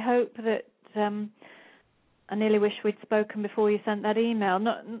I hope that I nearly wish we'd spoken before you sent that email.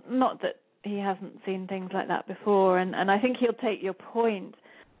 Not that he hasn't seen things like that before, and I think he'll take your point.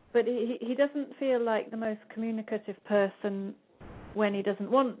 But he doesn't feel like the most communicative person when he doesn't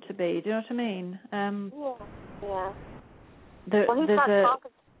want to be. Do you know what I mean?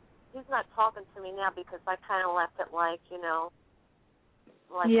 He's not talking to me now because I kind of left it like, he's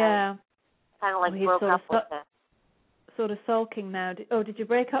broke up with it. Sort of sulking now. Did you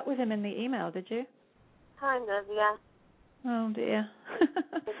break up with him in the email, did you? Kind of, yeah. Oh, dear.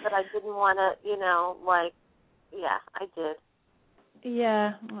 But I didn't want to, I did.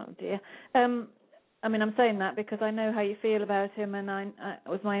 Yeah, oh, dear. I'm saying that because I know how you feel about him, and it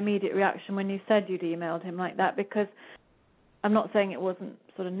was my immediate reaction when you said you'd emailed him like that, because I'm not saying it wasn't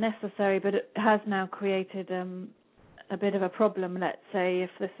sort of necessary, but it has now created a bit of a problem, let's say,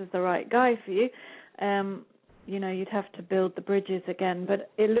 if this is the right guy for you. You'd have to build the bridges again, but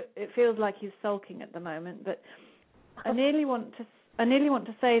it feels like he's sulking at the moment. But I nearly want to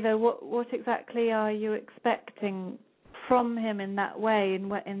say, though, what exactly are you expecting from him in that way,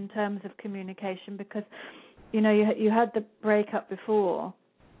 in terms of communication? Because you had the breakup before,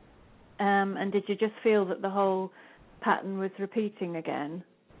 and did you just feel that the whole pattern was repeating again?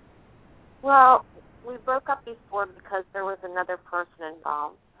 Well, we broke up before because there was another person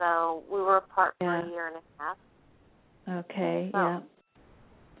involved, so we were apart for a year and a half. Okay, And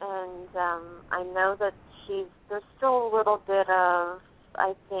I know that there's still a little bit of,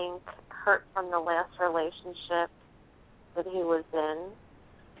 I think, hurt from the last relationship that he was in.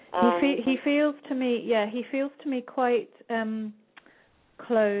 And he feels to me quite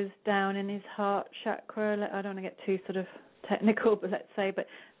closed down in his heart chakra. I don't want to get too sort of technical, but let's say, but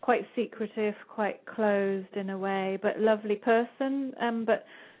quite secretive, quite closed in a way, but lovely person, but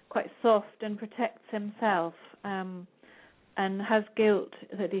quite soft and protects himself, and has guilt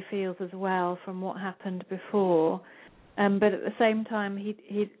that he feels as well from what happened before. But at the same time, he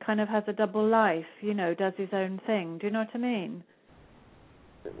kind of has a double life, does his own thing. Do you know what I mean?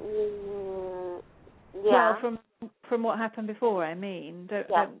 Yeah. Well, from what happened before, I mean,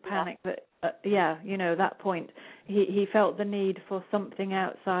 don't panic. But that point, he felt the need for something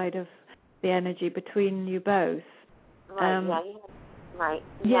outside of the energy between you both. Right. Right.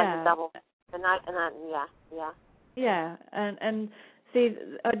 Yeah. Double. Yeah, and see,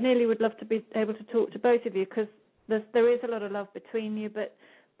 I nearly would love to be able to talk to both of you, because there is a lot of love between you, but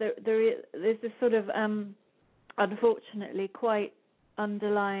there's this sort of unfortunately quite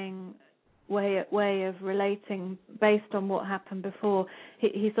underlying way of relating based on what happened before.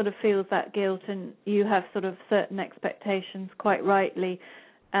 He sort of feels that guilt, and you have sort of certain expectations, quite rightly,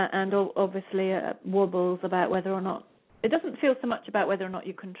 and obviously wobbles about whether or not. It doesn't feel so much about whether or not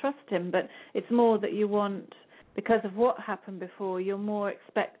you can trust him, but it's more that you want, because of what happened before, you're more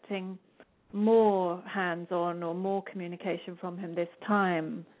expecting more hands-on or more communication from him this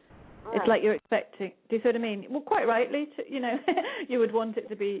time. Right. It's like you're expecting. Do you see what I mean? Well, quite rightly, you would want it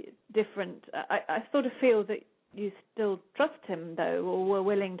to be different. I sort of feel that you still trust him, though, or were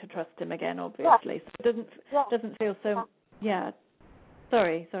willing to trust him again, obviously. Yeah. So it doesn't feel so. Yeah.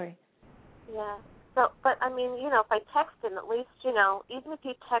 Sorry. Yeah. So, but I mean, if I text him, at least, even if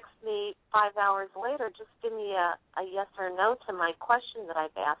you text me 5 hours later, just give me a yes or no to my question that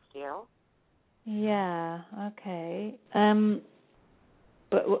I've asked you. Yeah. Okay.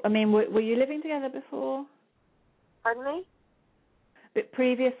 But I mean, were you living together before? Pardon me? But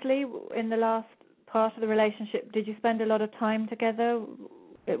previously, in the last part of the relationship, did you spend a lot of time together?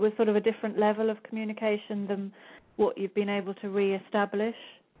 It was sort of a different level of communication than what you've been able to re-establish?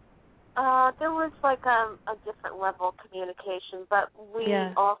 There was like a different level of communication, but we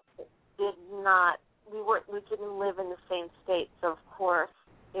also did not. We didn't live in the same state, so of course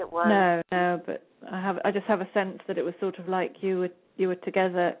it was. No, but I just have a sense that it was sort of like you were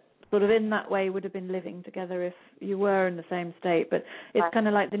together, sort of in that way would have been living together if you were in the same state. But it's kind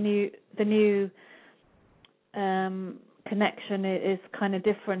of like the new connection is kind of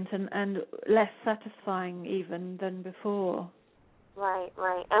different and less satisfying even than before. Right,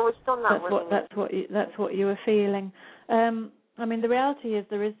 and we're still not living. That's what you were feeling. I mean, the reality is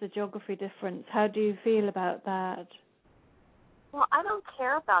there is the geography difference. How do you feel about that? Well, I don't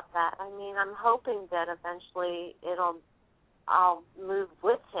care about that. I mean, I'm hoping that eventually I'll move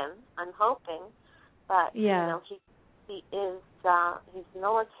with him. I'm hoping, but he is he's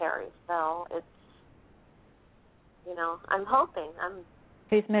military, so it's I'm hoping.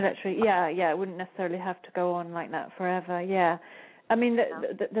 He's military. Yeah. It wouldn't necessarily have to go on like that forever. Yeah. I mean,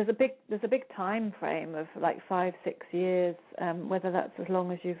 there's a big time frame of like 5-6 years, whether that's as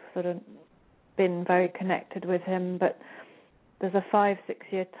long as you've sort of been very connected with him, but there's a 5-6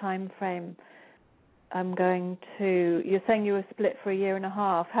 year time frame. You're saying you were split for 1.5 years.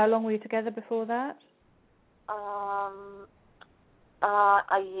 How long were you together before that? A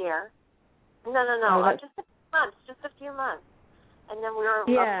year. No. Just a few months. And then we were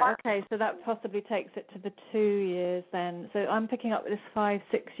apart. Okay, so that possibly takes it to the 2 years then. So I'm picking up this 5-6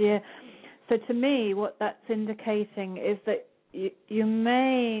 year. So to me, what that's indicating is that you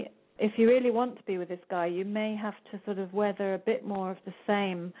may, if you really want to be with this guy, you may have to sort of weather a bit more of the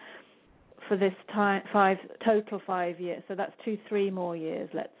same for this time, 5 years. So that's 2-3 more years,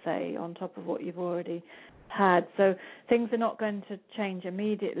 let's say, on top of what you've already had. So things are not going to change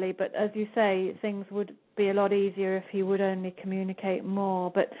immediately, but as you say, things would be a lot easier if he would only communicate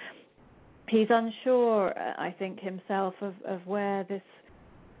more. But he's unsure, I think, himself of where this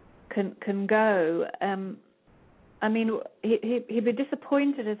can go. I mean, he'd be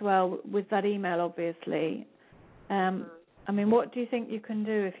disappointed as well with that email, obviously. I mean, what do you think you can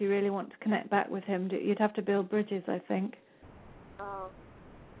do if you really want to connect back with him? You'd have to build bridges, I think. Oh.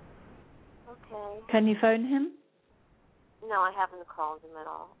 Okay. Can you phone him? No, I haven't called him at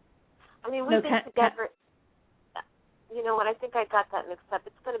all. I mean, we've been together. You know what? I think I got that mixed up.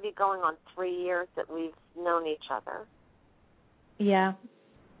 It's going to be going on 3 years that we've known each other. Yeah.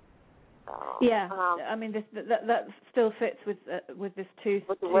 So, yeah. I mean, that still fits with this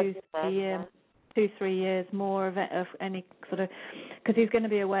 2-3 years more of any sort of, because he's going to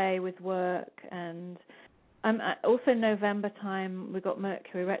be away with work, and also November time we got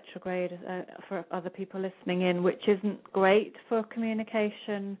Mercury retrograde for other people listening in, which isn't great for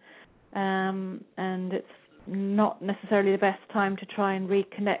communication, and it's not necessarily the best time to try and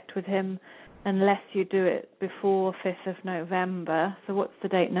reconnect with him unless you do it before 5th of November. So what's the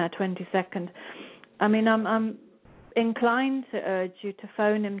date now? 22nd. I mean, I'm inclined to urge you to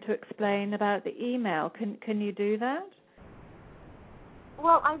phone him to explain about the email. Can you do that?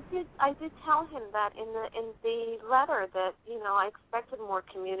 Well, I did tell him that in the letter that, you know, I expected more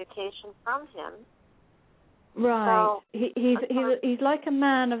communication from him. Right. So, he's like a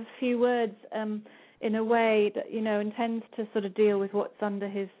man of few words, in a way that, you know, and tends to sort of deal with what's under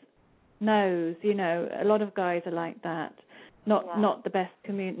his nose. You know, a lot of guys are like that. Not the best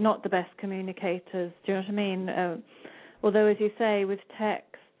communicators. Do you know what I mean? Although, as you say, with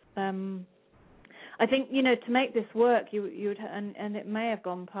text, I think, you know, to make this work, you would, and it may have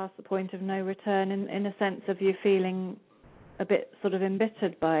gone past the point of no return in a sense of you feeling a bit sort of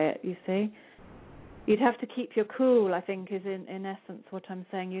embittered by it. You see, you'd have to keep your cool. I think is in essence what I'm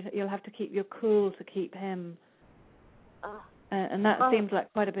saying. You'll have to keep your cool to keep him. And that seems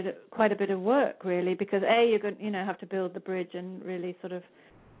like quite a bit of work, really, because you're going, you know, have to build the bridge and really sort of.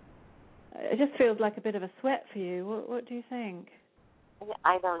 It just feels like a bit of a sweat for you. What do you think?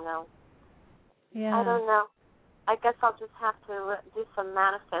 I don't know. Yeah. I don't know. I guess I'll just have to do some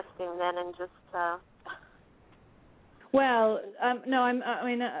manifesting then, and just. Well, no. I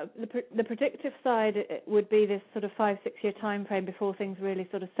mean, the predictive side would be this sort of 5-6 year time frame before things really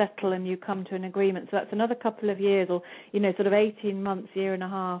sort of settle and you come to an agreement. So that's another couple of years, or, you know, sort of 18 months, year and a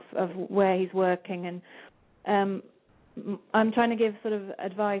half of where he's working. And I'm trying to give sort of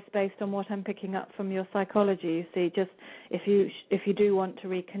advice based on what I'm picking up from your psychology. You see, just if you do want to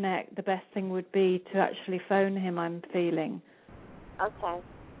reconnect, the best thing would be to actually phone him. I'm feeling. Okay,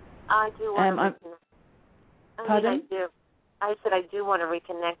 I do want to reconnect. Pardon? I said I do want to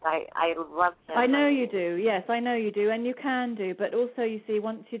reconnect. I love him. I know you do. Yes, I know you do, and you can do. But also, you see,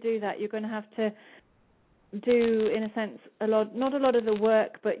 once you do that, you're going to have to do, in a sense, not a lot of the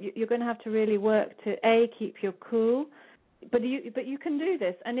work, but you're going to have to really work to keep your cool. But you can do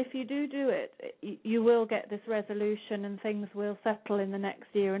this, and if you do it, you will get this resolution, and things will settle in the next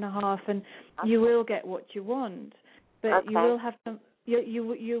year and a half, and you will get what you want. But you will have to.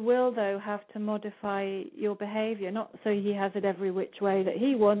 You will, though, have to modify your behaviour, not so he has it every which way that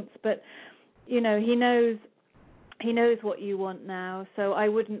he wants, but, you know, he knows what you want now, so I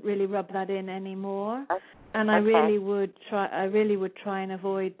wouldn't really rub that in anymore. And I really would try and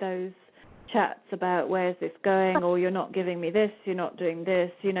avoid those chats about where's this going, or you're not giving me this, you're not doing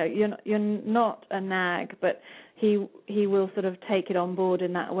this, you know, you're not a nag, but he will sort of take it on board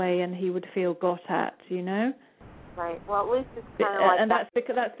in that way, and he would feel got at, you know. Right. Well, at least it's kind of like and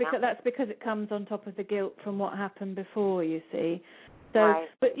that's because it comes on top of the guilt from what happened before. You see, so right.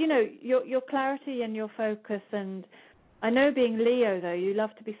 But you know your clarity and your focus, and I know being Leo though, you love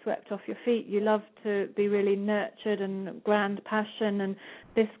to be swept off your feet. You love to be really nurtured and grand passion, and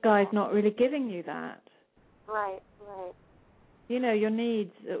this guy's not really giving you that. Right. Right. You know, your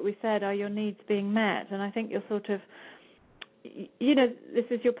needs, we said, are your needs being met, and I think you're sort of. You know, this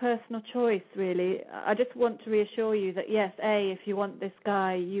is your personal choice, really. I just want to reassure you that, yes, A, if you want this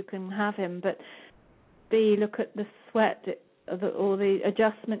guy, you can have him, but B, look at the sweat or the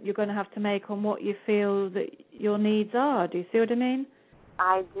adjustment you're going to have to make on what you feel that your needs are. Do you see what I mean?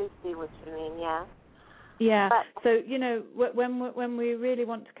 I do see what you mean, yeah. Yeah, so, you know, when we really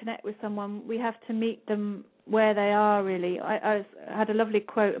want to connect with someone, we have to meet them where they are, really. I had a lovely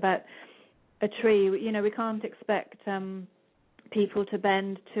quote about a tree. You know, we can't expect people to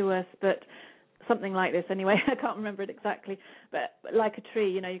bend to us, but something like this anyway. I can't remember it exactly, but like a tree,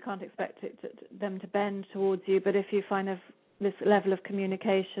 you know, you can't expect them to bend towards you, but if you find this level of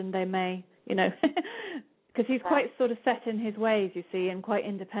communication, they may, you know, because he's quite sort of set in his ways, you see, and quite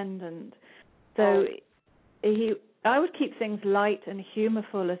independent. So I would keep things light and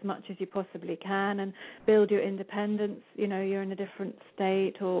humorful as much as you possibly can, and build your independence. You know, you're in a different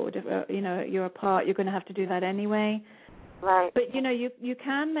state, or you know, you're apart. You're going to have to do that anyway. Right. But, you know, you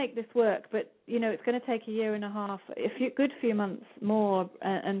can make this work, but, you know, it's going to take a year and a half, good few months more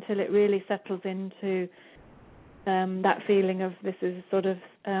until it really settles into that feeling of this is sort of,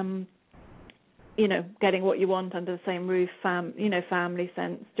 you know, getting what you want under the same roof, family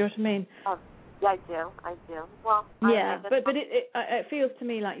sense. Do you know what I mean? Oh, yeah, I do. Well, yeah, but it feels to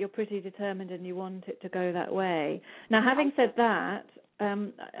me like you're pretty determined and you want it to go that way. Now, having said that,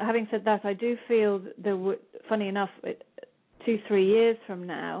 I do feel there would, funny enough, 2-3 years from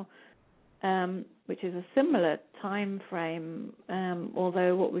now, which is a similar time frame,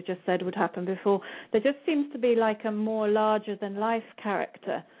 although what we just said would happen before, there just seems to be like a more larger-than-life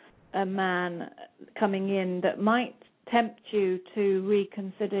character, a man coming in that might tempt you to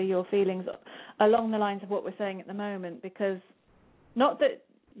reconsider your feelings along the lines of what we're saying at the moment, because not that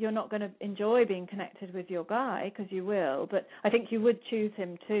you're not going to enjoy being connected with your guy, because you will, but I think you would choose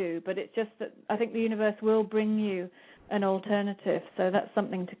him too. But it's just that I think the universe will bring you an alternative, so that's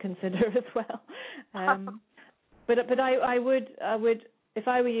something to consider as well. But I would, if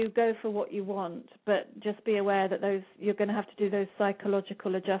I were you, go for what you want, but just be aware that you're going to have to do those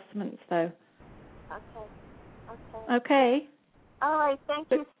psychological adjustments, though. Okay. All right. Thank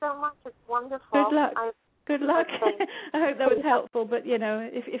you so much. It's wonderful. Good luck. Good luck. I hope that was helpful. But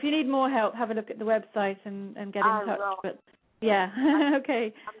if you need more help, have a look at the website and get in touch. Will. But yeah.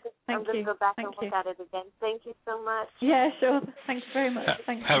 Okay. I'm going to go back and look at it again. Thank you so much. Yeah, sure. Thank you very much.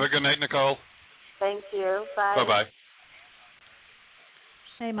 Thank Have you. a good night, Nicole. Thank you. Bye. Bye-bye.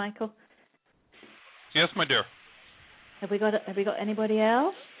 Hey, Michael. Yes, my dear. Have we got anybody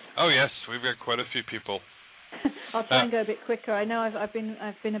else? Oh yes, we've got quite a few people. I'll try and go a bit quicker. I know I've been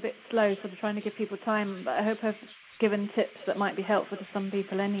a bit slow, sort of trying to give people time, but I hope I've given tips that might be helpful to some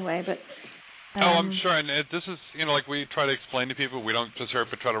people anyway. But I'm sure, and this is like we try to explain to people. We don't just try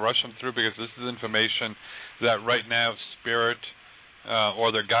to rush them through, because this is information that right now Spirit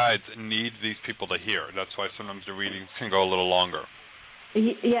or their guides need these people to hear. That's why sometimes the readings can go a little longer.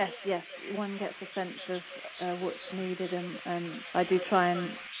 Yes. One gets a sense of what's needed, and I do try and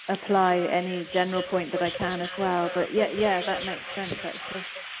apply any general point that I can as well. But yeah, that makes sense actually.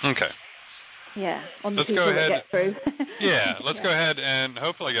 Okay. Yeah, on the let's people go ahead. that get through. Let's go ahead and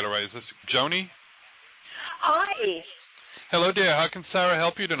hopefully I get it right. Is this Joni? Hi. Hello, dear. How can Sarah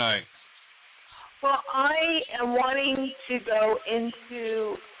help you tonight? Well, I am wanting to go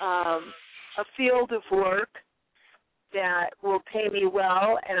into a field of work that will pay me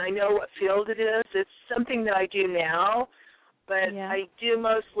well, and I know what field it is. It's something that I do now, but I do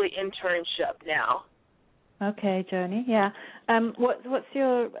mostly internship now. Okay, Joni. Yeah. What's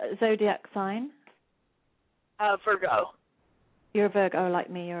your zodiac sign? Virgo. You're a Virgo, like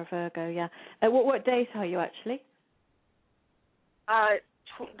me. You're a Virgo. Yeah. What date are you actually?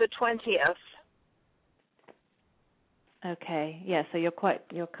 The 20th. Okay. Yeah. So you're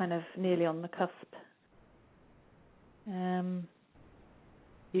kind of nearly on the cusp.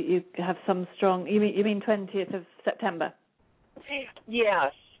 You have some strong. You mean 20th of September?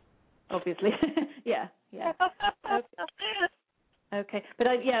 Yes. Obviously. Yeah. Okay. But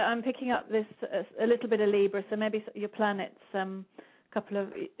I'm picking up this a little bit of Libra. So maybe your planets, there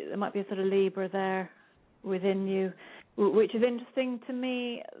might be a sort of Libra there within you, which is interesting to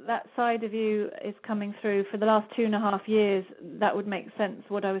me. That side of you is coming through for the last 2.5 years. That would make sense.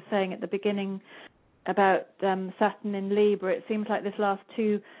 What I was saying at the beginning about Saturn in Libra, it seems like this last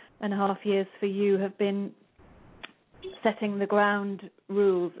 2.5 years for you have been setting the ground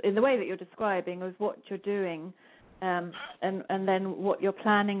rules in the way that you're describing of what you're doing, and then what you're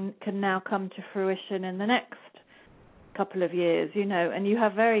planning can now come to fruition in the next couple of years, and you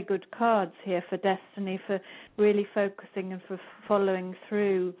have very good cards here for destiny, for really focusing and for following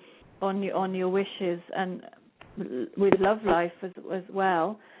through on your wishes, and with love life as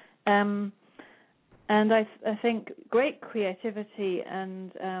well. And I think great creativity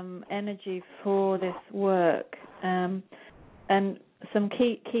and energy for this work. And some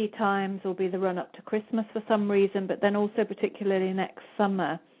key times will be the run-up to Christmas for some reason, but then also particularly next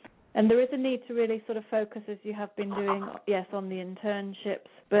summer. And there is a need to really sort of focus, as you have been doing, yes, on the internships.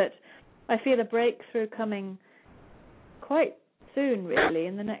 But I feel a breakthrough coming quite soon, really,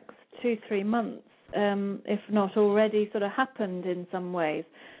 in the next 2-3 months, if not already sort of happened in some ways,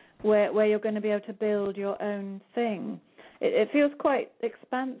 where you're going to be able to build your own thing. It feels quite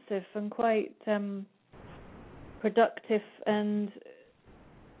expansive and quite productive, and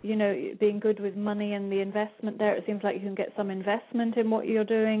being good with money and the investment there. It seems like you can get some investment in what you're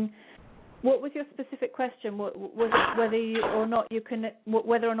doing. What was your specific question? Was it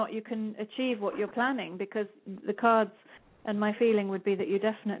whether or not you can achieve what you're planning? Because the cards and my feeling would be that you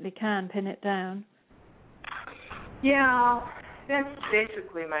definitely can pin it down. Yeah. That's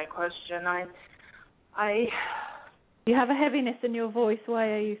basically my question. You have a heaviness in your voice. Why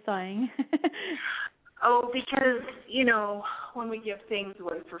are you sighing? Because, when we give things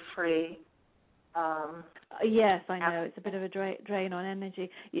away for free. Yes, I know. It's a bit of a drain on energy.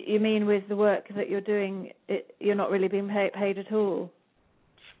 You mean with the work that you're doing, you're not really being paid at all?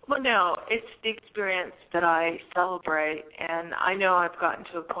 Well, no. It's the experience that I celebrate, and I know I've gotten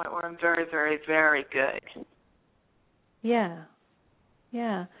to a point where I'm very, very, very good. Yeah.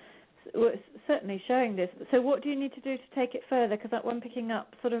 Well, certainly showing this. So what do you need to do to take it further? Because I'm picking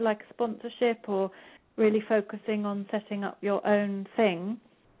up sort of like a sponsorship or really focusing on setting up your own thing.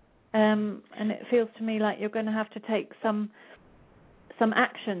 And it feels to me like you're going to have to take some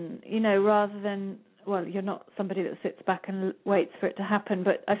action, rather than well, you're not somebody that sits back and waits for it to happen,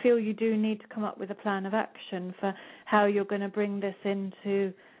 but I feel you do need to come up with a plan of action for how you're going to bring this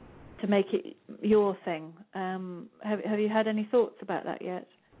into to make it your thing. Have you had any thoughts about that yet?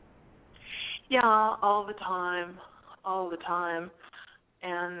 Yeah, all the time,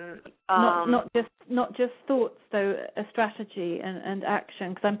 and not just thoughts though, a strategy and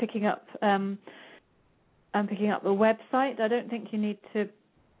action. Because I'm picking up a website. I don't think you need to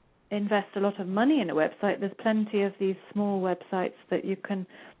invest a lot of money in a website. There's plenty of these small websites that you can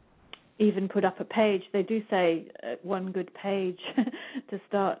even put up a page. They do say one good page to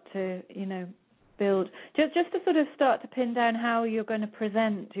start to, build. Just to sort of start to pin down how you're going to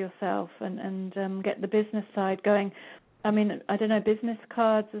present yourself and get the business side going. I mean, I don't know, business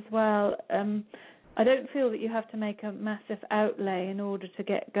cards as well. I don't feel that you have to make a massive outlay in order to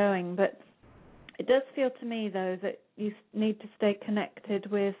get going, but it does feel to me, though, that you need to stay connected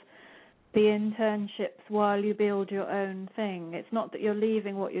with the internships while you build your own thing. It's not that you're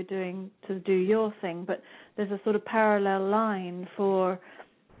leaving what you're doing to do your thing, but there's a sort of parallel line for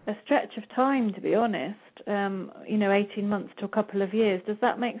a stretch of time, to be honest, 18 months to a couple of years. Does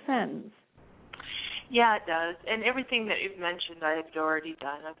that make sense? Yeah, it does. And everything that you've mentioned, I have already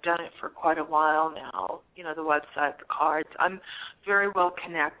done. I've done it for quite a while now. The website, the cards. I'm very well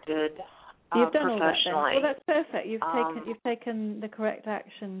connected. You've done all that then. Well, that's perfect. You've taken the correct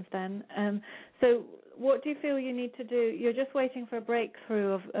actions then. So what do you feel you need to do? You're just waiting for a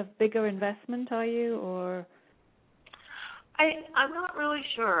breakthrough of bigger investment, are you, or? I'm not really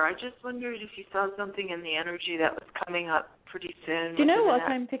sure. I just wondered if you saw something in the energy that was coming up pretty soon. Do you know what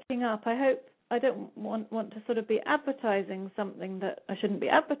I'm picking up? I don't want to sort of be advertising something that I shouldn't be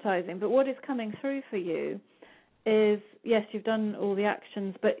advertising, but what is coming through for you is, yes, you've done all the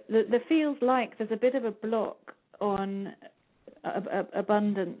actions, but there feels like there's a bit of a block on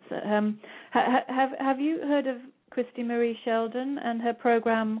abundance. Have you heard of Christy Marie Sheldon and her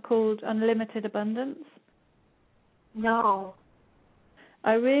program called Unlimited Abundance? No.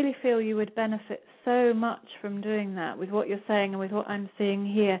 I really feel you would benefit so much from doing that with what you're saying and with what I'm seeing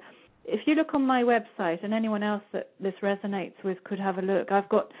here. If you look on my website, and anyone else that this resonates with could have a look, I've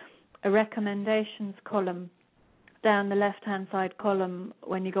got a recommendations column down the left-hand side column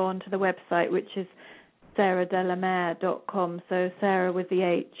when you go onto the website, which is sarahdelamere.com. So Sarah with the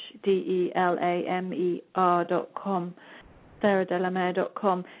H, DELAMER.com,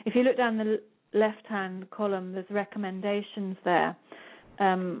 sarahdelamere.com. If you look down the left-hand column, there's recommendations there.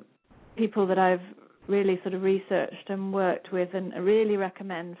 People that I've really sort of researched and worked with and really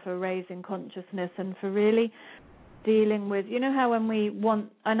recommend for raising consciousness and for really dealing with, how when we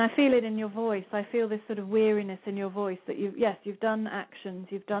want, and I feel it in your voice, I feel this sort of weariness in your voice that you've done actions,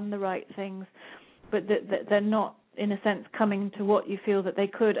 you've done the right things, but that they're not, in a sense, coming to what you feel that they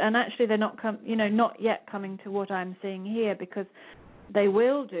could. And actually they're not not yet coming to what I'm seeing here, because they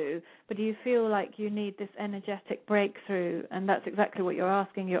will do, but you feel like you need this energetic breakthrough, and that's exactly what you're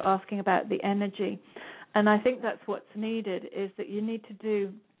asking. You're asking about the energy. And I think that's what's needed, is that you need to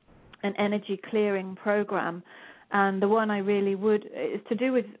do an energy clearing program. And the one I really would is to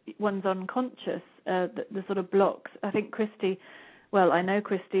do with one's unconscious, the sort of blocks. I think I know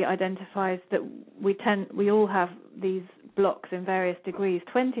Christy identifies that we all have these blocks in various degrees,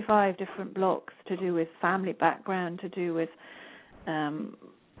 25 different blocks to do with family background, to do with,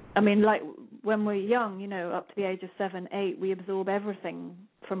 like when we're young, up to the age of 7, 8, we absorb everything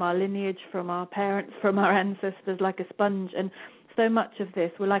from our lineage, from our parents, from our ancestors, like a sponge. And so much of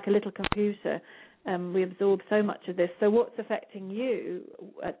this, we're like a little computer. We absorb so much of this. So what's affecting you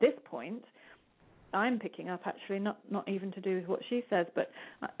at this point, I'm picking up actually not even to do with what she says, but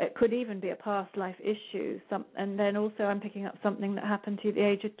it could even be a past life issue. And then also I'm picking up something that happened to you at the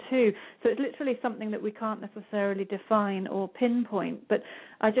age of 2. So it's literally something that we can't necessarily define or pinpoint. But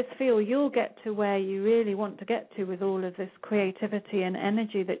I just feel you'll get to where you really want to get to with all of this creativity and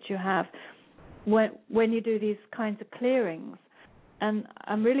energy that you have when you do these kinds of clearings. And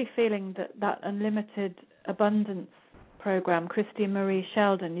I'm really feeling that Unlimited Abundance program, Christy Marie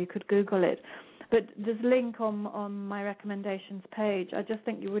Sheldon, you could Google it. But there's a link on my recommendations page. I just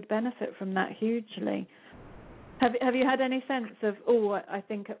think you would benefit from that hugely. Have you had any sense of, I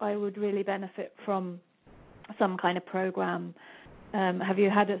think I would really benefit from some kind of program? Have you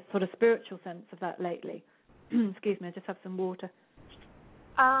had a sort of spiritual sense of that lately? Excuse me, I just have some water.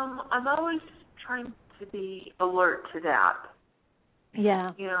 I'm always trying to be alert to that.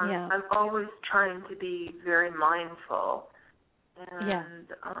 Yeah. I'm always trying to be very mindful. And,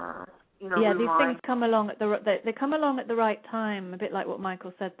 these things come along at they come along at the right time, a bit like what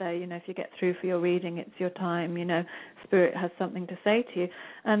Michael said there. If you get through for your reading, it's your time. Spirit has something to say to you,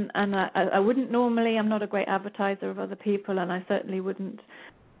 and I wouldn't normally. I'm not a great advertiser of other people, and I certainly wouldn't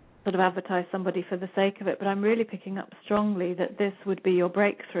sort of advertise somebody for the sake of it. But I'm really picking up strongly that this would be your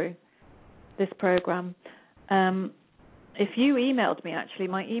breakthrough, this program. If you emailed me, actually,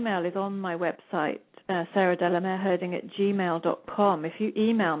 my email is on my website. SarahDelamereHerding@gmail.com. If you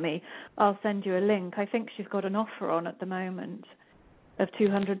email me, I'll send you a link. I think she's got an offer on at the moment of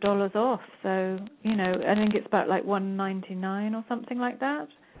 $200 off. So, I think it's about like $199 or something like that.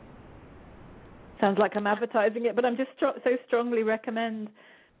 Sounds like I'm advertising it, but I'm just so strongly recommend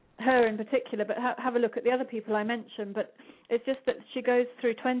her in particular, but have a look at the other people I mentioned. But it's just that she goes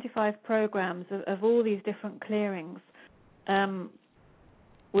through 25 programs of all these different clearings,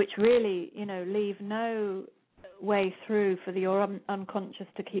 which really, leave no way through for your unconscious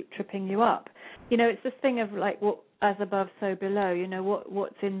to keep tripping you up. It's this thing of like, what as above, so below.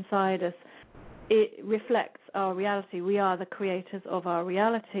 What's inside us, it reflects our reality. We are the creators of our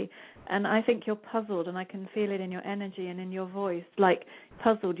reality. And I think you're puzzled, and I can feel it in your energy and in your voice, like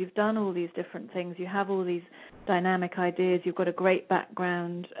puzzled. You've done all these different things. You have all these dynamic ideas. You've got a great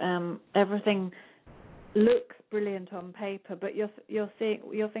background. Everything looks brilliant on paper, but you're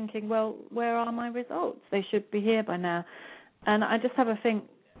thinking, well, where are my results? They should be here by now. And I just have a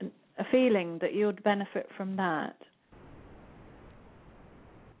feeling that you'd benefit from that.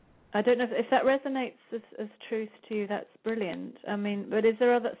 I don't know if that resonates as truth to you. That's brilliant. I mean, but is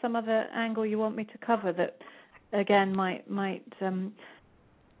there some other angle you want me to cover that, again, might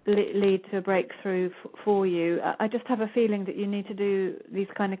lead to a breakthrough for you? I just have a feeling that you need to do these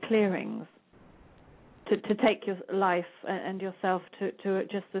kind of clearings to take your life and yourself to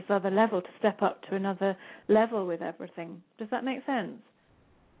just this other level, to step up to another level with everything. Does that make sense?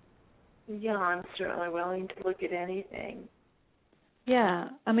 Yeah, I'm certainly willing to look at anything. Yeah,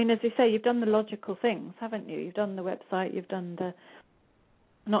 I mean, as you say, you've done the logical things, haven't you? You've done the website, you've done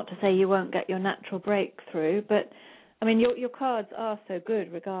not to say you won't get your natural breakthrough, but, I mean, your cards are so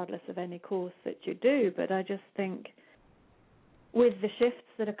good regardless of any course that you do, but I just think with the shifts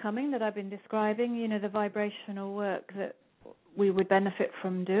that are coming that I've been describing, the vibrational work that we would benefit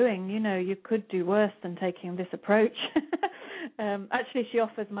from doing, you could do worse than taking this approach. Actually, she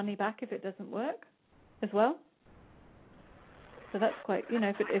offers money back if it doesn't work as well. So that's quite,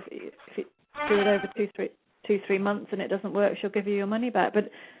 if you do it over 2-3 months and it doesn't work, she'll give you your money back. But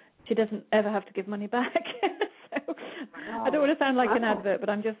she doesn't ever have to give money back. So I don't want to sound like an advert, but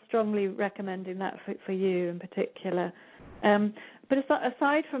I'm just strongly recommending that for you in particular. But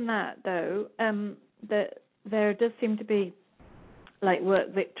aside from that, though, there does seem to be like work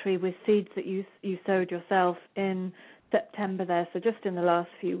victory with seeds that you sowed yourself in September there, so just in the last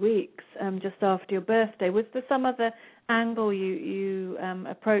few weeks, just after your birthday. Was there some other angle you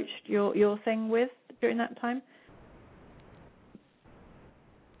approached your thing with during that time?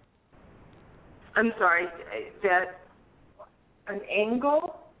 I'm sorry, that an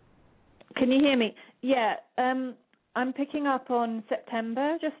angle? Can you hear me? Yeah, I'm picking up on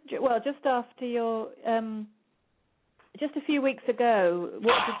September, just after your, just a few weeks ago.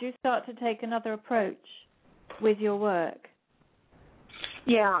 What did you start to take another approach with your work?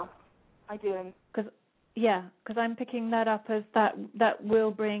 Yeah, I did. Because I'm picking that up as that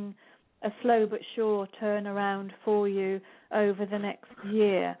will bring a slow but sure turnaround for you over the next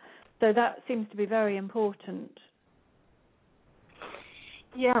year. So that seems to be very important.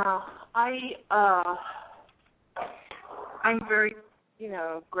 Yeah, I'm very,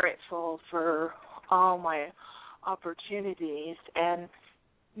 grateful for all my opportunities, and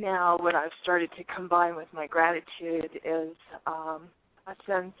now what I've started to combine with my gratitude is a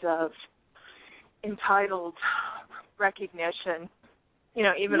sense of entitled recognition,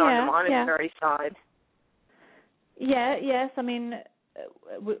 even on the monetary side. Yeah, yes. I mean,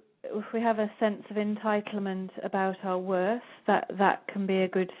 if we have a sense of entitlement about our worth, that can be a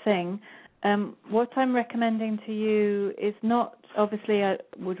good thing. What I'm recommending to you is not, obviously I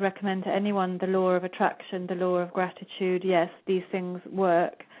would recommend to anyone the law of attraction, the law of gratitude. Yes, these things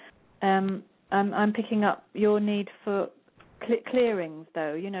work. I'm picking up your need for clearings,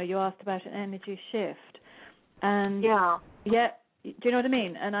 though. You asked about an energy shift. And do you know what I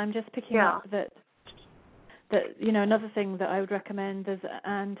mean? And I'm just picking up that another thing that I would recommend is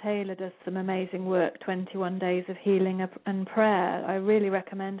Anne Taylor does some amazing work, 21 Days of Healing and Prayer. I really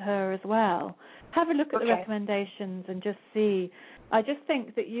recommend her as well. Have a look at the recommendations and just see. I just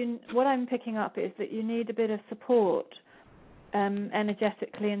think that what I'm picking up is that you need a bit of support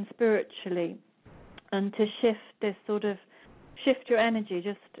energetically and spiritually, and to shift this sort of shift your energy.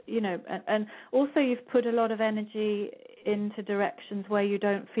 Just, and also you've put a lot of energy into directions where you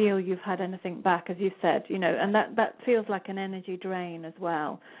don't feel you've had anything back, as you said, and that feels like an energy drain as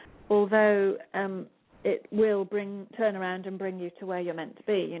well. Although it will turn around and bring you to where you're meant to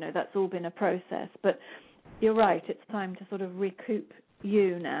be. That's all been a process. But you're right, it's time to sort of recoup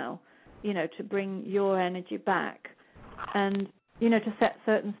you now, to bring your energy back and, to set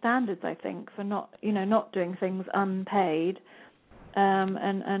certain standards, I think, for not doing things unpaid,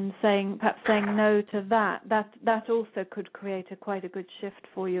 and perhaps saying no to that. That also could create quite a good shift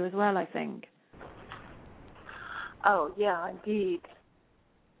for you as well, I think. Oh, yeah, indeed.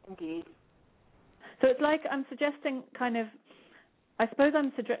 So it's like I'm suggesting I suppose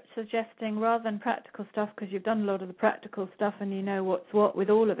I'm suggesting rather than practical stuff, because you've done a lot of the practical stuff and you know what's what with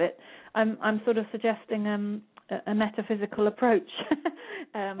all of it, I'm sort of suggesting a metaphysical approach,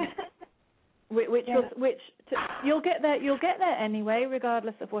 you'll get there anyway,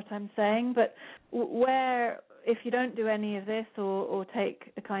 regardless of what I'm saying. But if you don't do any of this or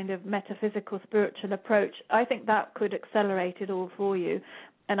take a kind of metaphysical spiritual approach, I think that could accelerate it all for you.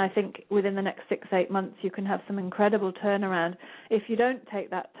 And I think within the next 6-8 months you can have some incredible turnaround. If you don't take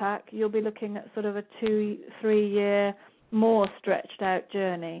that tack, you'll be looking at sort of a 2-3 year more stretched out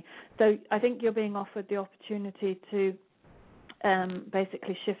journey. So I think you're being offered the opportunity to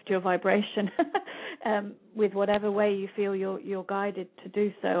basically shift your vibration with whatever way you feel you're guided to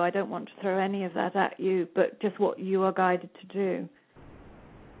do so. I don't want to throw any of that at you, but just what you are guided to do.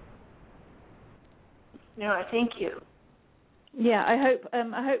 No, thank you. Yeah, I hope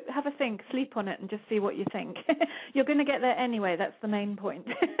have a think, sleep on it, and just see what you think. You're going to get there anyway. That's the main point.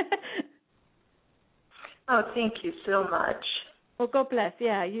 Oh, thank you so much. Well, God bless.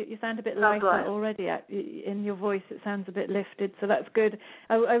 Yeah, you sound a bit lighter already. In your voice, it sounds a bit lifted, so that's good.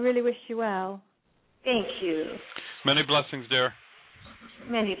 I really wish you well. Thank you. Many blessings, dear.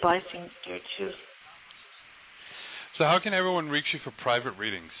 Many blessings, dear, too. So how can everyone reach you for private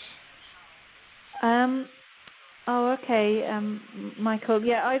readings? Oh, okay, Michael.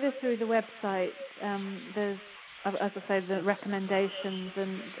 Yeah, either through the website. There's, as I say, the recommendations,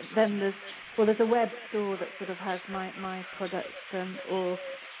 and then there's a web store that sort of has my products, or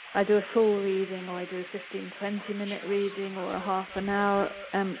I do a full reading, or I do a 15-20 minute reading, or a half an hour.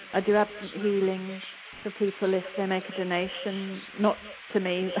 I do absent healing for people if they make a donation, not to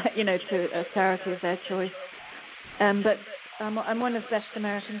me, to a charity of their choice. But I'm one of Best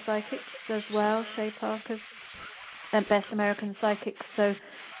American Psychics as well, Shay Parker's. Best American Psychics. So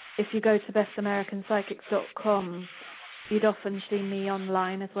if you go to bestamericanpsychics.com, you'd often see me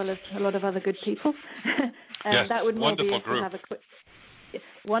online as well as a lot of other good people. Yes, that would more be if group. you have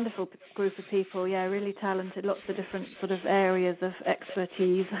wonderful group of people. Yeah, really talented, lots of different sort of areas of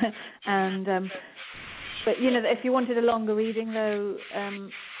expertise. And but if you wanted a longer reading though,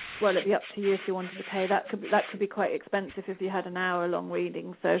 well, it'd be up to you if you wanted to pay. That could be quite expensive if you had an hour-long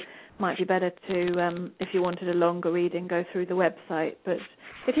reading. So it might be better to, if you wanted a longer reading, go through the website. But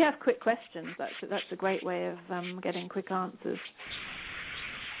if you have quick questions, that's a great way of getting quick answers.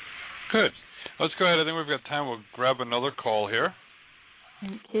 Good. Let's go ahead. I think we've got time. We'll grab another call here.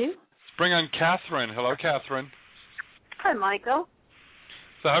 Thank you. Let's bring on Catherine. Hello, Catherine. Hi, Michael.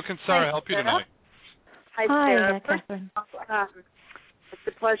 So how can Sarah help you tonight? Hi, Sarah. Hi, Catherine.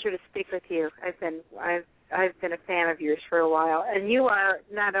 It's a pleasure to speak with you. I've been a fan of yours for a while, and you are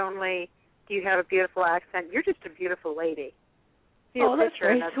not only do you have a beautiful accent, you're just a beautiful lady. Oh, that's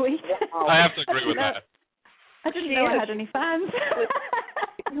very sweet. I have to agree with that. I didn't know I had any fans.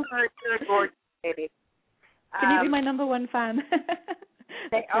 You're a gorgeous lady. Can you be my number one fan?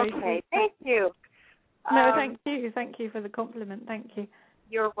 Okay, thank you. No, thank you. Thank you for the compliment. Thank you.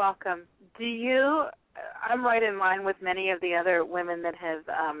 You're welcome. I'm right in line with many of the other women that have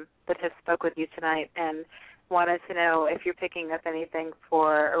spoke with you tonight, and wanted to know if you're picking up anything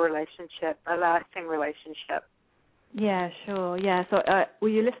for a relationship, a lasting relationship. Yeah, sure. Yeah. So, were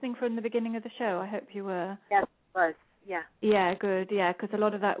you listening from the beginning of the show? I hope you were. Yes, I was. Yeah. Yeah, good. Yeah, because a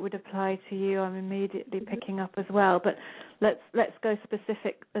lot of that would apply to you. I'm immediately picking up as well. But let's go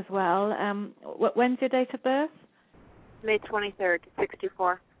specific as well. When's your date of birth? May 23rd,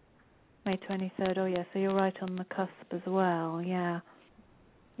 64. May 23rd. Oh, yeah. So you're right on the cusp as well. Yeah.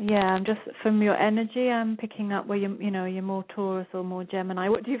 Yeah. I'm just from your energy. I'm picking up where you're more Taurus or more Gemini.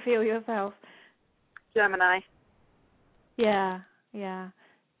 What do you feel yourself? Gemini. Yeah. Yeah.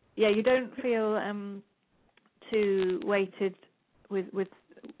 Yeah. You don't feel too weighted with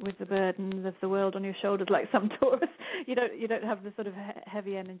with the burdens of the world on your shoulders like some Taurus. You don't have the sort of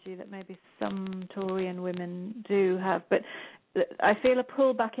heavy energy that maybe some Taurian women do have. But I feel a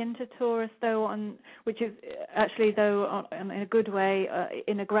pull back into Taurus, though, which is actually, though, in a good way,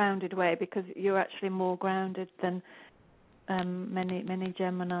 in a grounded way, because you're actually more grounded than many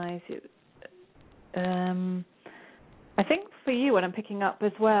Geminis. I think for you, what I'm picking up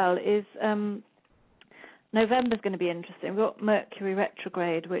as well is November's going to be interesting. We've got Mercury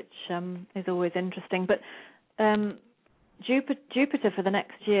retrograde, which is always interesting. But Jupiter for the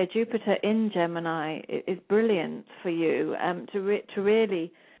next year, Jupiter in Gemini is brilliant for you to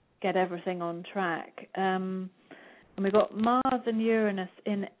really get everything on track. And we've got Mars and Uranus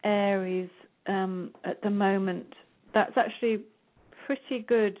in Aries at the moment. That's actually pretty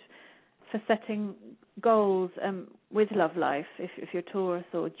good for setting goals with love life if you're Taurus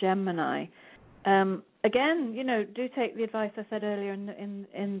or Gemini. Again, do take the advice I said earlier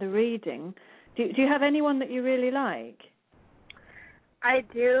in the reading. Do you have anyone that you really like? I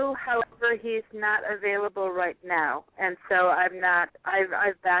do, however, he's not available right now, and so I've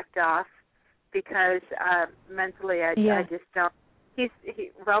backed off because mentally I just don't.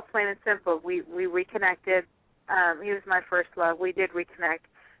 Well, plain and simple. We reconnected. He was my first love. We did reconnect,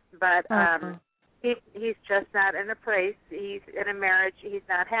 but he's just not in a place. He's in a marriage. He's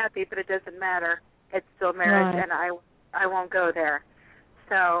not happy, but it doesn't matter. It's still marriage, and I won't go there.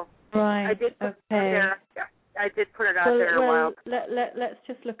 So I did put it there. I did put it out there a while. Let's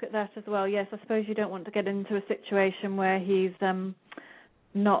just look at that as well. Yes, I suppose you don't want to get into a situation where he's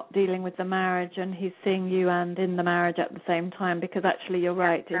not dealing with the marriage and he's seeing you and in the marriage at the same time, because actually you're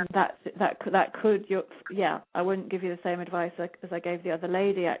right. Yeah. That could. I wouldn't give you the same advice as I gave the other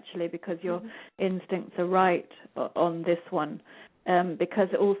lady, actually, because your instincts are right on this one.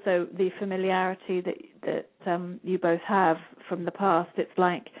 Because also the familiarity that you both have from the past, it's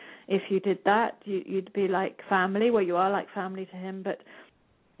like if you did that, you'd be like family. Well, you are like family to him, but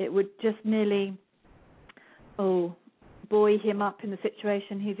it would just nearly buoy him up in the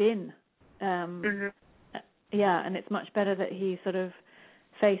situation he's in. Yeah, and it's much better that he sort of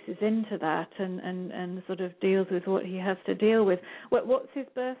faces into that and sort of deals with what he has to deal with. What's his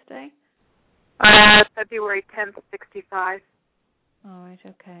birthday? February 10th, 65. All right,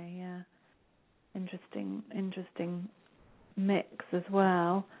 okay, yeah. Interesting mix as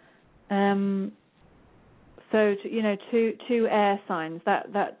well. So, two air signs,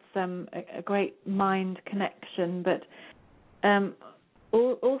 that's a great mind connection, but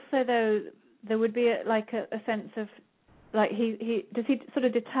also, though, there would be a sense of, like, he sort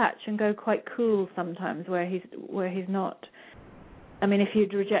of detach and go quite cool sometimes where he's not. I mean, if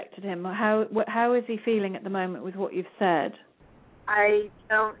you'd rejected him, how is he feeling at the moment with what you've said? I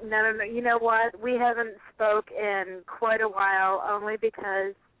don't know. You know what? We haven't spoke in quite a while, only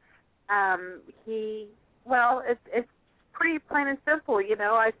because it's pretty plain and simple.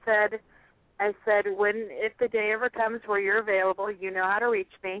 I said if the day ever comes where you're available, you know how to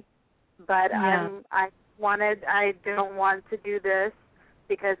reach me. But I don't want to do this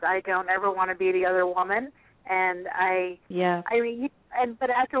because I don't ever want to be the other woman. And but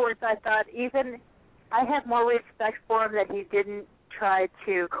afterwards I thought I have more respect for him that he didn't try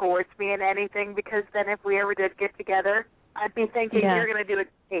to coerce me in anything, because then if we ever did get together, I'd be thinking you're going to do it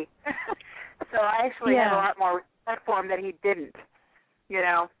to me. So I actually had a lot more respect for him that he didn't,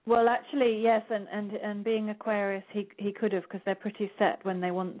 Well, actually, yes, and being Aquarius, he could have, because they're pretty set when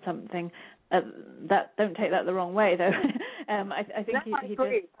they want something. That don't take that the wrong way, though. I think he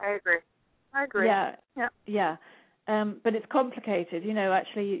agree. I agree. Yeah. But it's complicated,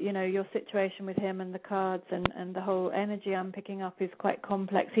 actually, your situation with him and the cards and the whole energy I'm picking up is quite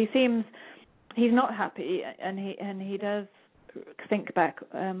complex. He's not happy, and he does think back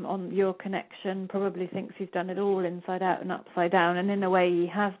on your connection, probably thinks he's done it all inside out and upside down, and in a way he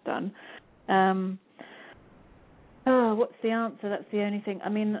has done. What's the answer? That's the only thing. I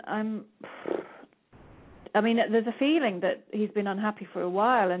mean, there's a feeling that he's been unhappy for a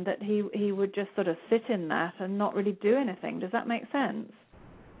while and that he would just sort of sit in that and not really do anything. Does that make sense?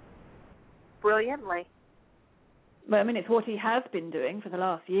 Brilliantly. Well, it's what he has been doing for the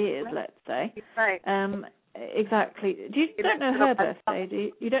last years, let's say. Right. Exactly. You don't know her birthday, do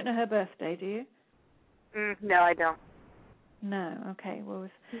you? You don't know her birthday, do you? No, I don't. No, okay. Well,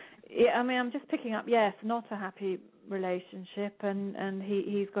 I'm just picking up, yes, not a happy relationship, and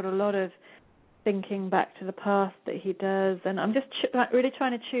he's got a lot of thinking back to the past that he does, and I'm just really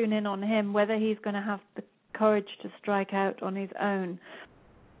trying to tune in on him, whether he's going to have the courage to strike out on his own.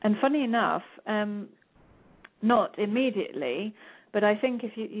 And funny enough, not immediately, But I think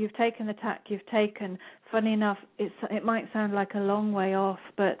if you've taken the tack you've taken, funny enough, it might sound like a long way off,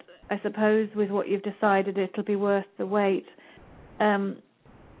 but I suppose with what you've decided, it'll be worth the wait.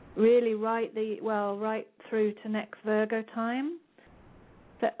 Really, right through to next Virgo time,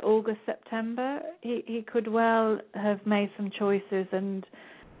 August, September. He could well have made some choices and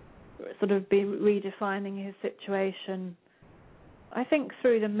sort of be redefining his situation, I think,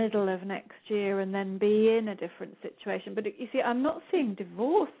 through the middle of next year, and then be in a different situation. But you see, I'm not seeing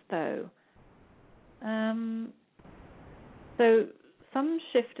divorce, though. So some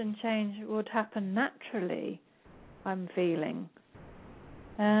shift and change would happen naturally, I'm feeling.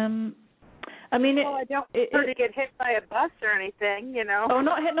 I mean, I don't want her to get hit by a bus or anything, you know. Oh,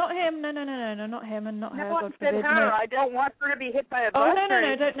 not him. No, not him and not her. No, God forbid. Her. No. I don't want her to be hit by a bus.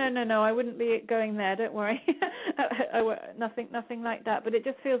 Oh, no. I wouldn't be going there. Don't worry. Nothing like that. But it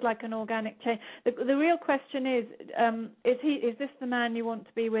just feels like an organic change. The real question is this the man you want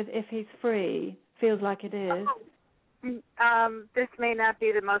to be with if he's free? Feels like it is. This may not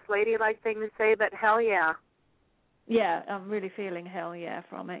be the most ladylike thing to say, but hell yeah. Yeah, I'm really feeling hell yeah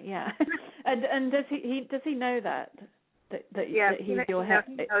from it. Yeah, and does he know that yeah, that he's your hell?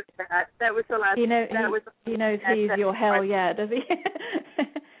 He knows that. That was the last. He knows he's your hell yeah. Does he?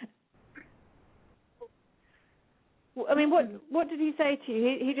 I mean, what did he say to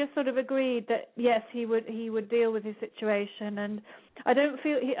you? He just sort of agreed that yes, he would deal with his situation, and I don't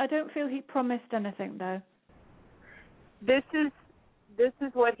feel he promised anything though. This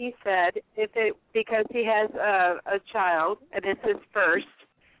is what he said. Because he has a child, and it's his first,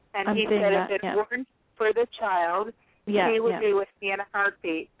 and he said if it weren't for the child, he would be with me in a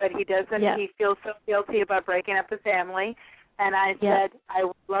heartbeat. But he doesn't. He feels so guilty about breaking up the family. And I said I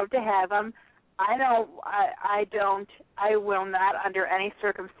would love to have him. I will not, under any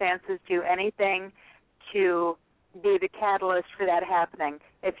circumstances, do anything to be the catalyst for that happening.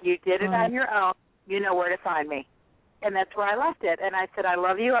 If you did it on your own, you know where to find me. And that's where I left it. And I said, I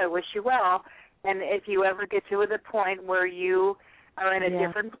love you. I wish you well. And if you ever get to the point where you are in a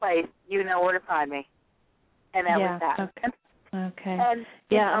different place, you know where to find me. And that was that. Okay. And,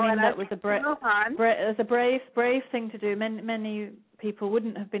 that was a brave thing to do. Many people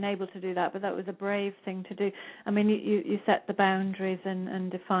wouldn't have been able to do that, but that was a brave thing to do. I mean, you set the boundaries and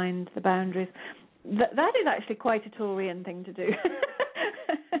defined the boundaries. That is actually quite a Taurian thing to do.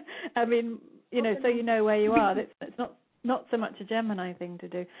 I mean, so you know where you are. It's not so much a Gemini thing to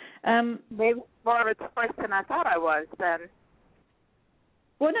do. Maybe more of a Taurus than I thought I was then.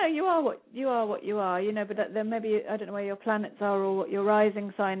 Well, no, you are what you are, but then maybe, I don't know where your planets are or what your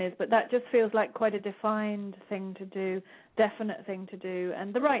rising sign is, but that just feels like quite a defined thing to do, definite thing to do,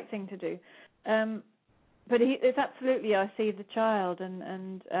 and the right thing to do. But it's absolutely, I see the child,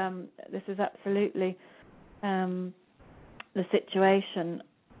 and this is absolutely the situation.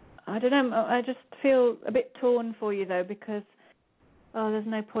 I don't know, I just feel a bit torn for you, though, because, there's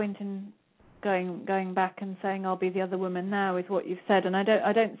no point in going back and saying I'll be the other woman now is what you've said, and I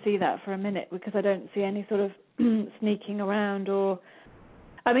don't see that for a minute, because I don't see any sort of sneaking around, or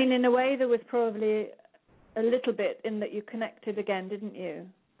I mean, in a way there was probably a little bit in that you connected again, didn't you?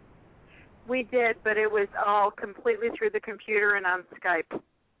 We did, but it was all completely through the computer and on Skype.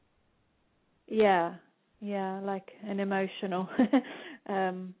 Yeah, like an emotional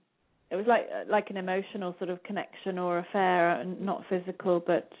it was like an emotional sort of connection or affair, and not physical,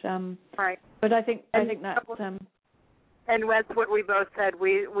 but right. But I think that and that's what we both said.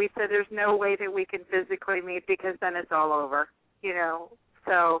 We said there's no way that we can physically meet, because then it's all over,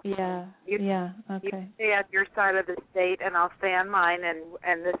 So okay. You stay on your side of the state, and I'll stay on mine,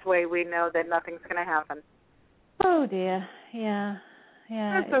 and this way we know that nothing's going to happen. Oh dear, yeah.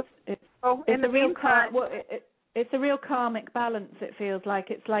 In the meantime. It's a real karmic balance, it feels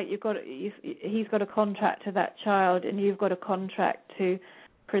like. It's like he's got a contract to that child, and you've got a contract to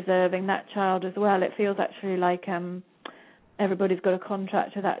preserving that child as well. It feels actually like everybody's got a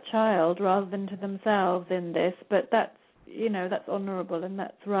contract to that child rather than to themselves in this, but that's honourable and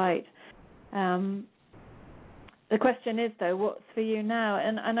that's right. The question is, though, what's for you now?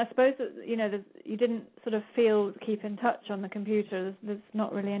 And I suppose that, you didn't sort of keep in touch on the computer. There's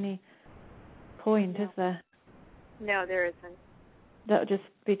not really any point, is there? No, there isn't. That would just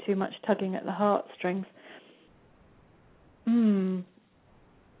be too much tugging at the heartstrings. I'm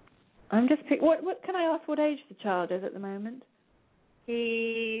just what can I ask? What age the child is at the moment?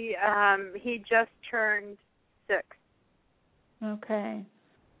 He just turned 6. Okay.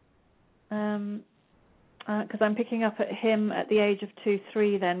 Because I'm picking up at him at the age of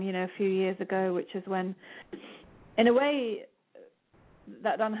 2-3. Then a few years ago, which is when, in a way,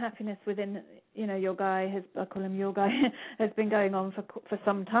 that unhappiness within your guy I call him your guy, has been going on for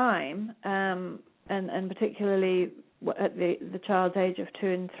some time, and particularly at the child's age of 2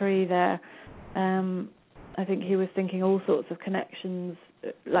 and 3 there, I think he was thinking all sorts of connections,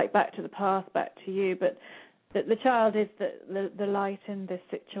 like back to the past, back to you, but the child is the light in this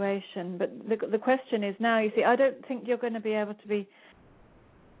situation. But the question is now, you see, I don't think you're going to be able to be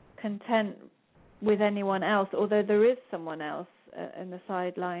content with anyone else, although there is someone else in the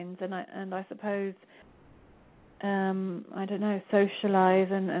sidelines, and I suppose I don't know, socialize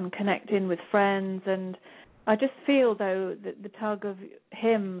and connect in with friends. And I just feel though that the tug of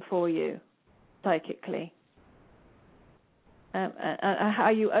him for you psychically.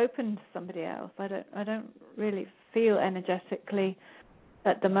 Are you open to somebody else? I don't really feel energetically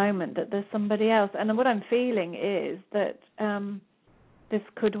at the moment that there's somebody else. And what I'm feeling is that this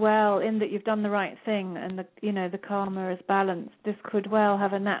could well, in that you've done the right thing and the karma is balanced, this could well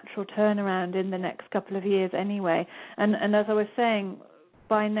have a natural turnaround in the next couple of years anyway. And as I was saying,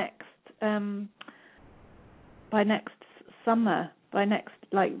 by next summer, by next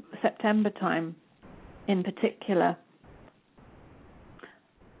like September time in particular.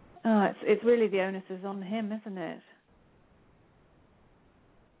 It's really the onus is on him, isn't it?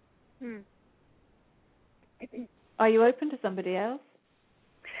 Are you open to somebody else?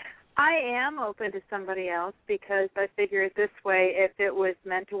 I am open to somebody else because I figure this way, if it was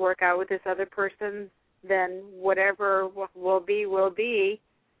meant to work out with this other person, then whatever will be, will be.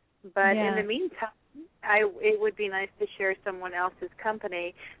 But in the meantime, it would be nice to share someone else's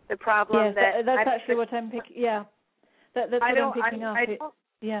company. The problem that's actually what I'm picking. Yeah, that's what I'm picking up.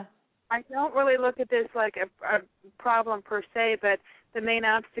 I don't really look at this like a problem per se, but the main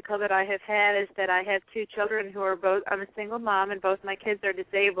obstacle that I have had is that I have 2 children who are both. I'm a single mom, and both my kids are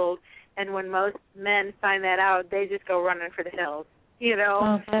disabled. And when most men find that out, they just go running for the hills,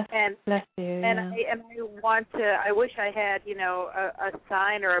 Oh, bless you. And I want to. I wish I had, a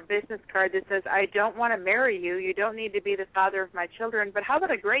sign or a business card that says, "I don't want to marry you. You don't need to be the father of my children." But how about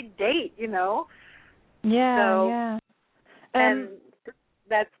a great date? Yeah. And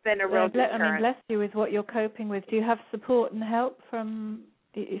that's been a real deterrent. Bless you with what you're coping with. Do you have support and help from?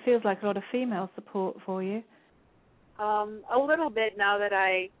 It feels like a lot of female support for you. A little bit now that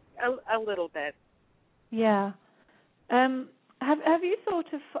a little bit. Yeah. Have you sort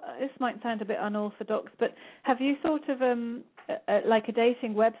of? This might sound a bit unorthodox, but have you sort of like a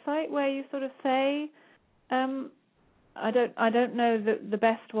dating website where you sort of say, I don't know the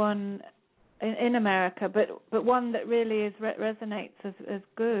best one in America, but one that really resonates as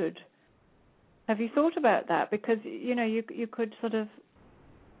good. Have you thought about that? Because you could sort of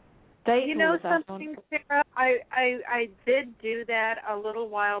date. Something, Sarah. I did do that a little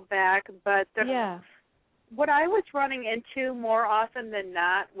while back, but what I was running into more often than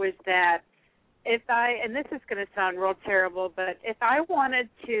not was that and this is going to sound real terrible, but if I wanted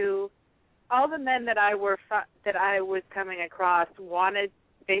to, all the men that I was coming across wanted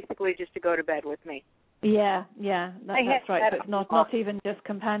basically just to go to bed with me. Yeah, that's right. But not even just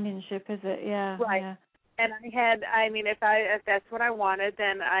companionship, is it? Yeah, right. Yeah. And if that's what I wanted,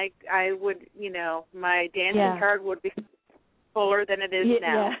 then I would, my dancing card would be fuller than it is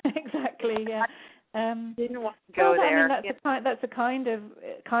now. Yeah, exactly. Yeah. Didn't want to go there. That's a kind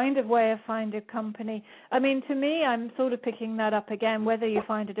of way of finding a company. To me, I'm sort of picking that up again. Whether you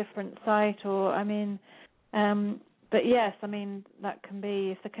find a different site or, but yes, that can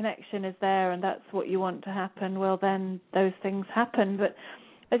be, if the connection is there and that's what you want to happen, well then those things happen. But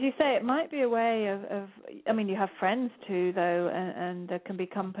as you say, it might be a way of you have friends too, though, and there can be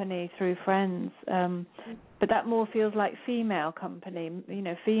company through friends. But that more feels like female company,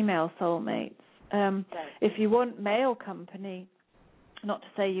 female soulmates. If you want male company, not to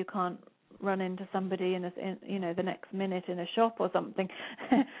say you can't run into somebody in the next minute in a shop or something.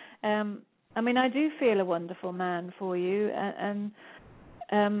 I do feel a wonderful man for you, and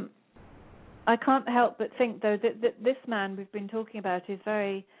I can't help but think though that this man we've been talking about is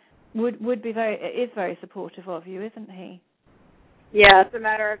very supportive of you, isn't he? Yeah, as a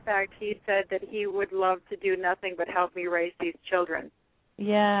matter of fact, he said that he would love to do nothing but help me raise these children.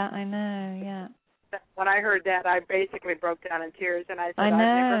 Yeah, I know. Yeah. When I heard that, I basically broke down in tears, and I said, "I know."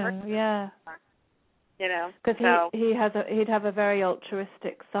 I've never heard that. Because he'd have a very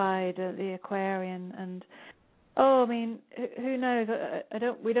altruistic side, the Aquarian, and who knows?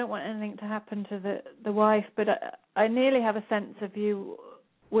 We don't want anything to happen to the wife, but I nearly have a sense of you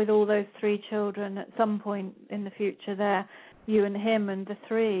with all those 3 children at some point in the future. There, you and him and the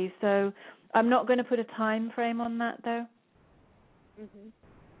 3. So I'm not going to put a time frame on that, though. Mm-hmm.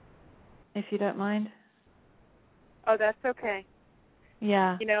 If you don't mind. Oh, that's okay.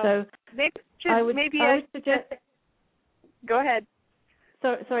 Yeah. Maybe I would suggest. Go ahead.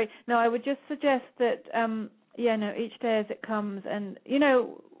 Sorry. No, I would just suggest that. Each day as it comes, and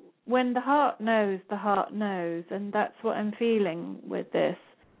when the heart knows, and that's what I'm feeling with this.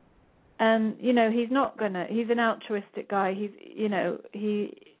 And he's not gonna. He's an altruistic guy. He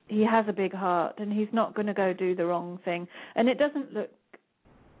has a big heart, and he's not gonna go do the wrong thing. And it doesn't look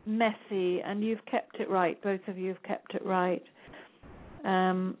messy, and you've kept it right. Both of you have kept it right.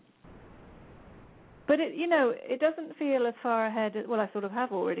 But it doesn't feel as far ahead. Well, I sort of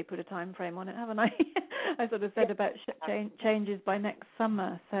have already put a time frame on it, haven't I? I sort of said about changes by next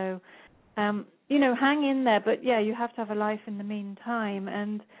summer. So, hang in there. But yeah, you have to have a life in the meantime,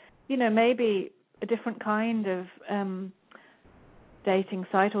 and maybe a different kind of dating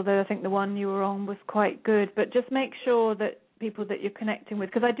site. Although I think the one you were on was quite good. But just make sure that people that you're connecting with,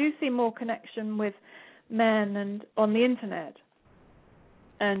 because I do see more connection with men and on the internet.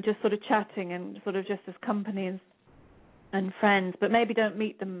 And just sort of chatting and sort of just as company and friends, but maybe don't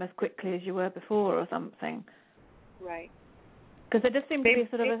meet them as quickly as you were before or something. Right. Because there does seem to be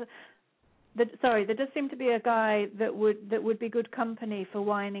sort of there does seem to be a guy that would be good company for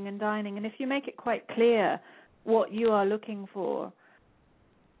whining and dining. And if you make it quite clear what you are looking for,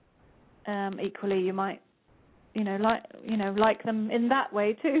 equally you might, like them in that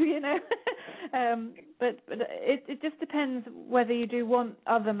way too, But it just depends whether you do want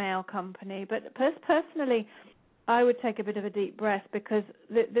other male company. But personally, I would take a bit of a deep breath, because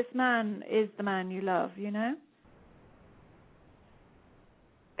this man is the man you love,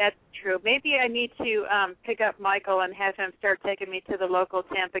 That's true. Maybe I need to pick up Michael and have him start taking me to the local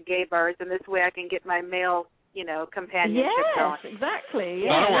Tampa gay bars, and this way I can get my male, companionship going. Yes, exactly.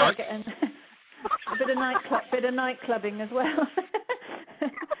 Yeah. That'll work. A bit of night clubbing as well.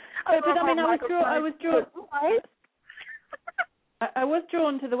 But I mean, I was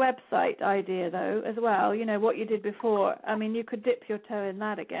drawn to the website idea though as well. What you did before. I mean, you could dip your toe in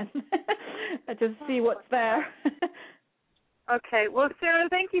that again, just see what's there. Okay. Well, Sarah,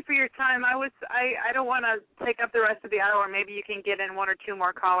 thank you for your time. I don't want to take up the rest of the hour. Maybe you can get in one or two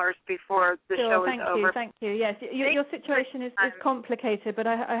more callers before the show is over. Thank you. Yes, your situation is complicated, but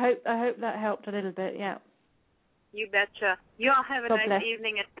I hope that helped a little bit. Yeah. You betcha. You all have a nice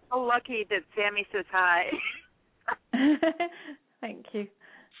evening. It's so lucky that Sammy says hi. Thank you.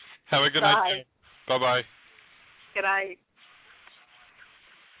 Have a good night. Bye-bye. Good night.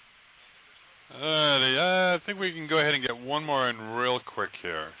 I think we can go ahead and get one more in real quick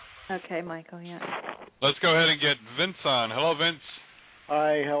here. Okay, Michael, yeah. Let's go ahead and get Vince on. Hello, Vince.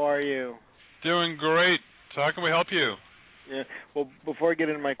 Hi, how are you? Doing great. So how can we help you? Yeah. Well, before I get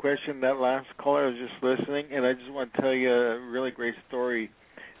into my question, that last caller, I was just listening, and I just want to tell you a really great story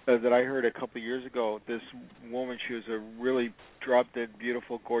that I heard a couple of years ago. This woman, she was a really drop-dead,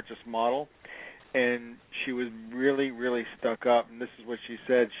 beautiful, gorgeous model, and she was really, really stuck up. And this is what she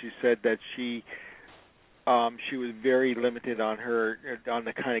said. She said that she was very limited on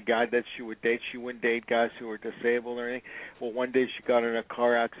the kind of guy that she would date. She wouldn't date guys who were disabled or anything. Well, one day she got in a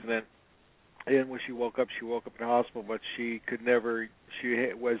car accident. And when she woke up in the hospital, but she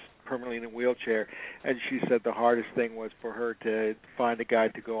was permanently in a wheelchair. And she said the hardest thing was for her to find a guy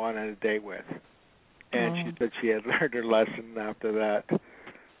to go on a date with. And she said she had learned her lesson after that.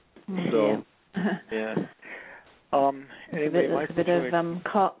 So, yeah. Anyway, it's a bit of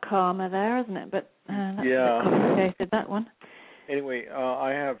karma there, isn't it? But that's a bit complicated, that one. Anyway, I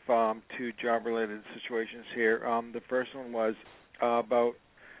have two job-related situations here. The first one was about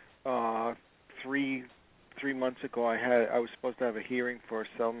 3 months ago. I was supposed to have a hearing for a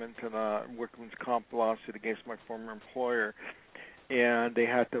settlement and a workman's comp lawsuit against my former employer, and they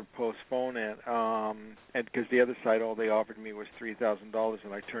had to postpone it. And because the other side, all they offered me was $3,000,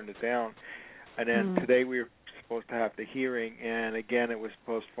 and I turned it down. And then today we were supposed to have the hearing, and again it was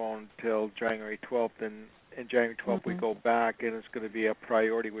postponed till January 12th. And January 12th we go back, and it's going to be a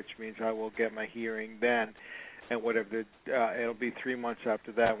priority, which means I will get my hearing then. And whatever it'll be 3 months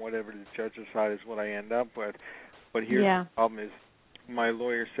after that. Whatever the judge decides is what I end up with. But here's the problem: is my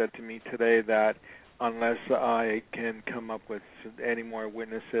lawyer said to me today that unless I can come up with any more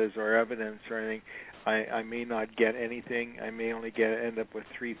witnesses or evidence or anything, I may not get anything. I may only end up with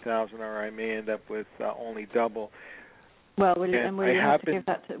 $3,000, or I may end up with only double. Well, we have to give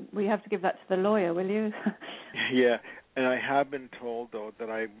that to the lawyer, will you? Yeah, and I have been told though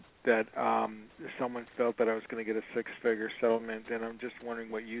that someone felt that I was going to get a six-figure settlement, and I'm just wondering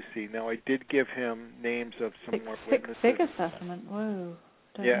what you see. Now, I did give him names of some more witnesses. Six-figure settlement, whoa.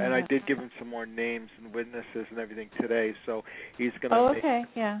 Yeah, and I did give him some more names and witnesses and everything today, so he's going to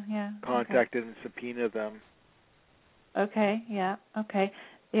contact and subpoena them. Okay, yeah, okay.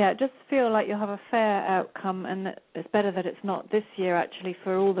 just feel like you'll have a fair outcome, and that it's better that it's not this year, actually,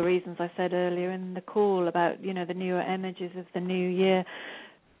 for all the reasons I said earlier in the call about, the newer energies of the new year.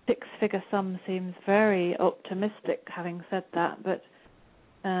 Six-figure sum seems very optimistic, having said that, but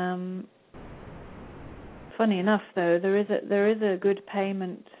funny enough, though, there is a good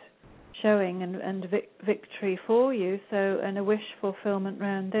payment showing and victory for you, and a wish fulfillment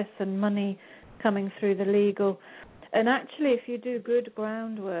around this, and money coming through the legal. And actually, if you do good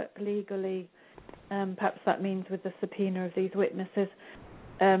groundwork legally, perhaps that means with the subpoena of these witnesses,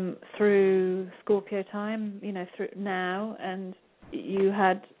 through Scorpio time, through now, and you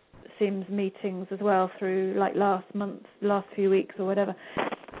had Sims meetings as well through like last few weeks or whatever.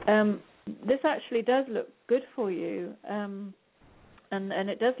 This actually does look good for you, and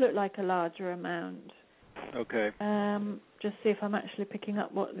it does look like a larger amount. Okay. Just see if I'm actually picking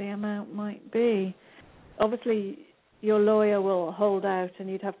up what the amount might be. Obviously, your lawyer will hold out, and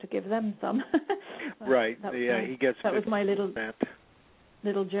you'd have to give them some. Right. He gets. That was my little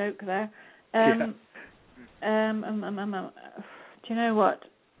joke there. Do you know what?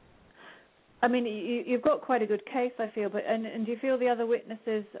 I mean, you've got quite a good case, I feel, but and do you feel the other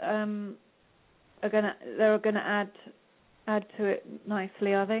witnesses are gonna add to it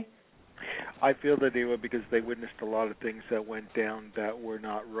nicely? Are they? I feel that they will, because they witnessed a lot of things that went down that were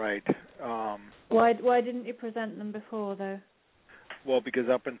not right. Why didn't you present them before, though? Well, because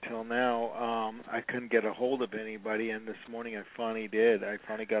up until now, I couldn't get a hold of anybody, and this morning I finally did. I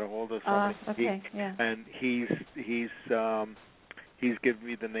finally got a hold of somebody. Okay, yeah. And he's given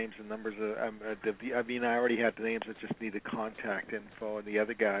me the names and numbers. I already had the names. I just need the contact info and the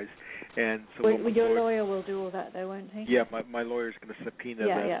other guys. And so your lawyer will do all that, though, won't he? Yeah, my lawyer's going to subpoena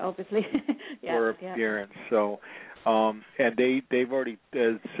them. Yeah, obviously. For appearance. So, and they've already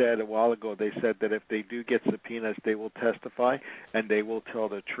said a while ago. They said that if they do get subpoenas, they will testify and they will tell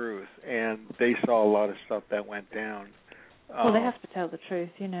the truth. And they saw a lot of stuff that went down. Well, they have to tell the truth,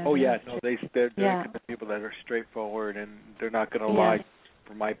 Oh yeah, no, they're people that are straightforward, and they're not going to lie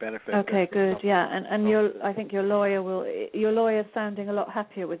for my benefit. Okay, good. Yeah, and I think your lawyer's sounding a lot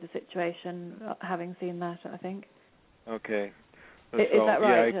happier with the situation, having seen that. I think. Okay. Is that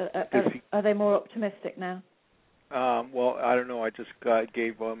right? Are they more optimistic now? Well, I don't know. I just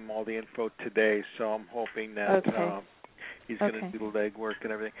gave him all the info today, so I'm hoping that he's going to do the legwork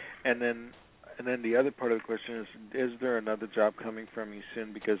and everything, And then the other part of the question is there another job coming from you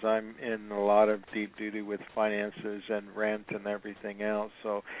soon? Because I'm in a lot of deep duty with finances and rent and everything else.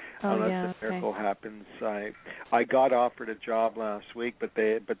 So unless the miracle happens, I got offered a job last week, but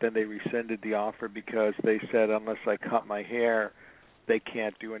then they rescinded the offer because they said unless I cut my hair, they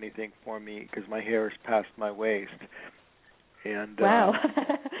can't do anything for me because my hair is past my waist. And wow.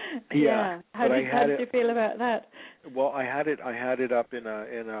 Yeah. How did you feel about that? Well, I had it up in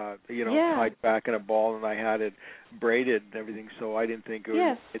a tied back in a ball, and I had it braided and everything, so I didn't think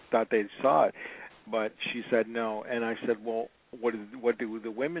it thought they saw it. But she said no, and I said, well, what do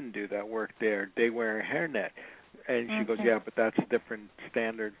the women do that work there? They wear a hairnet. And she goes, yeah, but that's a different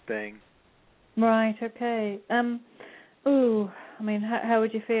standard thing. Right, okay. Ooh, I mean, how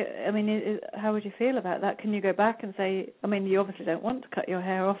would you feel? I mean, how would you feel about that? Can you go back and say? I mean, you obviously don't want to cut your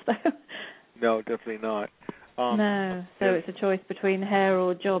hair off, though. No, definitely not. No, so it's a choice between hair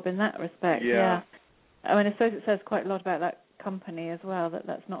or job in that respect. Yeah. I mean, I suppose it says quite a lot about that company as well.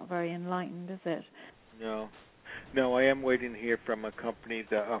 That's not very enlightened, is it? No, I am waiting to hear from a company,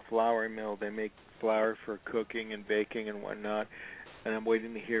 a flour mill. They make flour for cooking and baking and whatnot, and I'm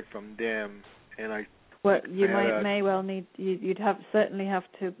waiting to hear from them. And well, you may well need. You'd certainly have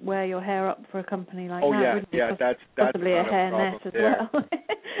to wear your hair up for a company like that. Yeah, that's possibly not a hair net as well.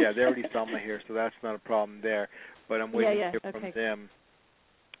 Yeah, they already saw my hair, so that's not a problem there. But I'm waiting to hear from them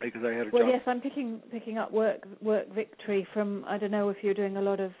because I had a job. Well, yes, I'm picking up work victory from. I don't know if you're doing a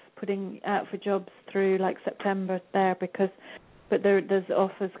lot of putting out for jobs through like September there, but there's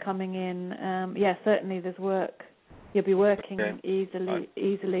offers coming in. Certainly there's work. You'll be working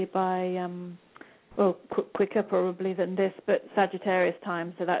easily by. Well, quicker probably than this, but Sagittarius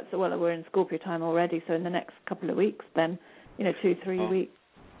time, so we're in Scorpio time already, so in the next couple of weeks then, 2-3 weeks.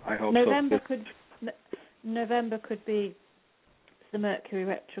 I hope November could be the Mercury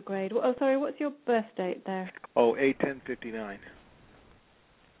retrograde. Oh, sorry, what's your birth date there? 8/10/59.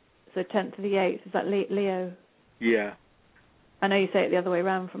 So 10th to the 8th, is that Leo? Yeah. I know you say it the other way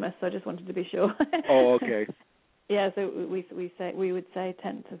around from us, so I just wanted to be sure. Oh, okay. Yeah, so we would say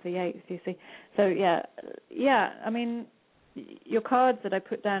 10th of the 8th, you see. So yeah. I mean, your cards that I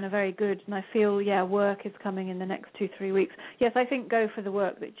put down are very good, and I feel, work is coming in the next 2-3 weeks. Yes, I think go for the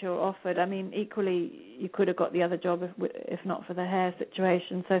work that you're offered. I mean, equally, you could have got the other job if not for the hair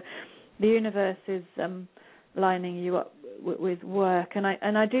situation. So the universe is lining you up with work, and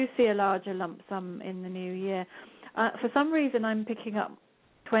I do see a larger lump sum in the new year. For some reason, I'm picking up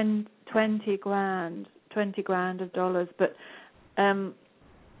 20 grand of dollars, but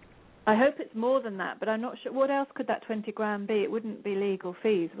I hope it's more than that, but I'm not sure. What else could that 20 grand be? It wouldn't be legal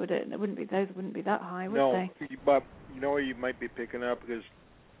fees, would it? Those wouldn't be that high, would they? No, but you know what you might be picking up, because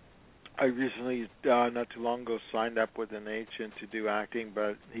I recently, not too long ago, signed up with an agent to do acting,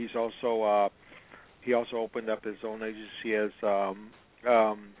 but he also opened up his own agency as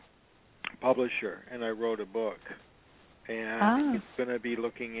publisher, and I wrote a book, and he's going to be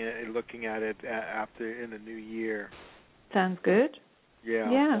looking at it after in the new year. Sounds good.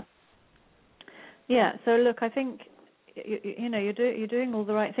 Yeah. Yeah. So look, I think you're doing all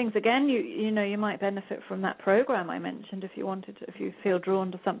the right things. Again, you might benefit from that program I mentioned if you feel drawn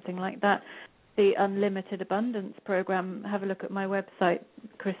to something like that. The Unlimited Abundance program. Have a look at my website,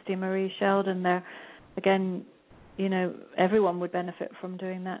 Christy Marie Sheldon. There, again, everyone would benefit from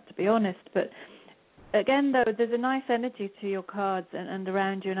doing that, to be honest. But again, though, there's a nice energy to your cards and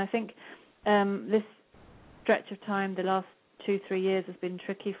around you, and I think this stretch of time, the last 2-3 years, has been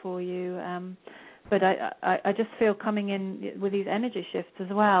tricky for you. But I just feel coming in with these energy shifts as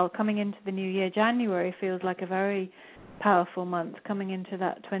well, coming into the new year, January feels like a very powerful month, coming into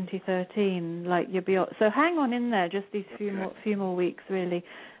that 2013, like you'll be, so hang on in there, just these few more weeks, really.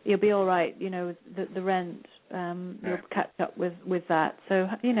 You'll be all right, the rent, you'll catch up with that. So,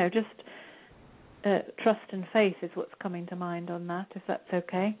 just trust and faith is what's coming to mind on that, if that's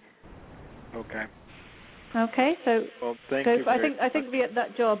okay. Okay. Okay, so thank you. I think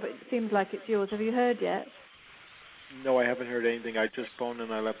that job, it seems like it's yours. Have you heard yet? No, I haven't heard anything. I just phoned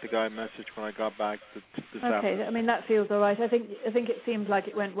and I left the guy a message when I got back this afternoon. Okay, I mean that feels all right. I think it seemed like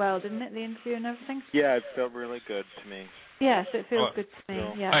it went well, didn't it? The interview and everything. Yeah, it felt really good to me. Yes, it feels good to me.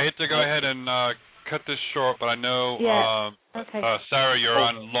 Yeah. I hate to go ahead and cut this short, but I know Sarah, you're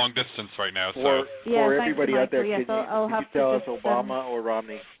on long distance right now. So for everybody out there, yes, can you tell us Obama or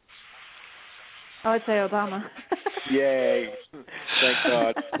Romney? I would say Obama. Yay. Thank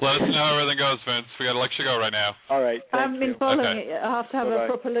God. Let us know how everything goes, Vince. We got to let you go right now. All right. I haven't been following it. I'll have to have a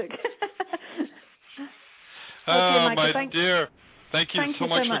proper look. My dear. Thank you so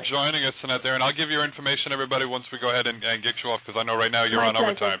much for joining us tonight there. And I'll give your information, everybody, once we go ahead and get you off, because I know right now you're on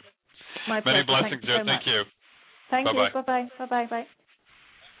overtime. Many blessings, dear. Thank you. Thank you. Bye-bye. Bye-bye.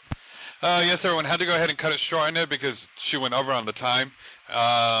 Yes, everyone had to go ahead and cut it short on it because she went over on the time.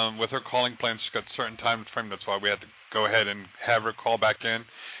 With her calling plans, she's got a certain time frame. That's why we had to go ahead and have her call back in.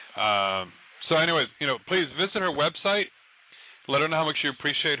 So anyways, please visit her website. Let her know how much you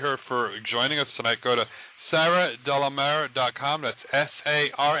appreciate her for joining us tonight. Go to SarahDelamer.com. That's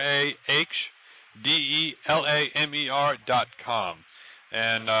SarahDelamer.com.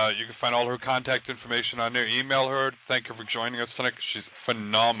 And you can find all her contact information on there. Email her. Thank her for joining us tonight, because she's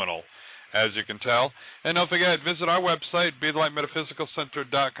phenomenal, as you can tell. And don't forget, visit our website,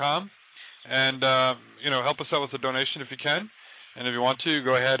 BeTheLightMetaphysicalCenter.com, and help us out with a donation if you can. And if you want to,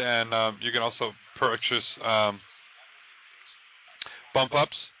 go ahead and you can also purchase bump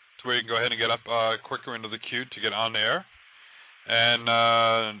ups to where you can go ahead and get up quicker into the queue to get on the air. And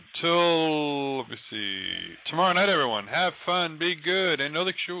until, let me see, tomorrow night, everyone, have fun, be good, and know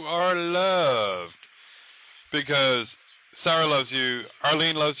that you are loved. Because Sarah loves you,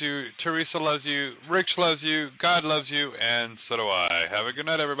 Arlene loves you, Teresa loves you, Rich loves you, God loves you, and so do I. Have a good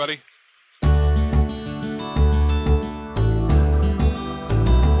night, everybody.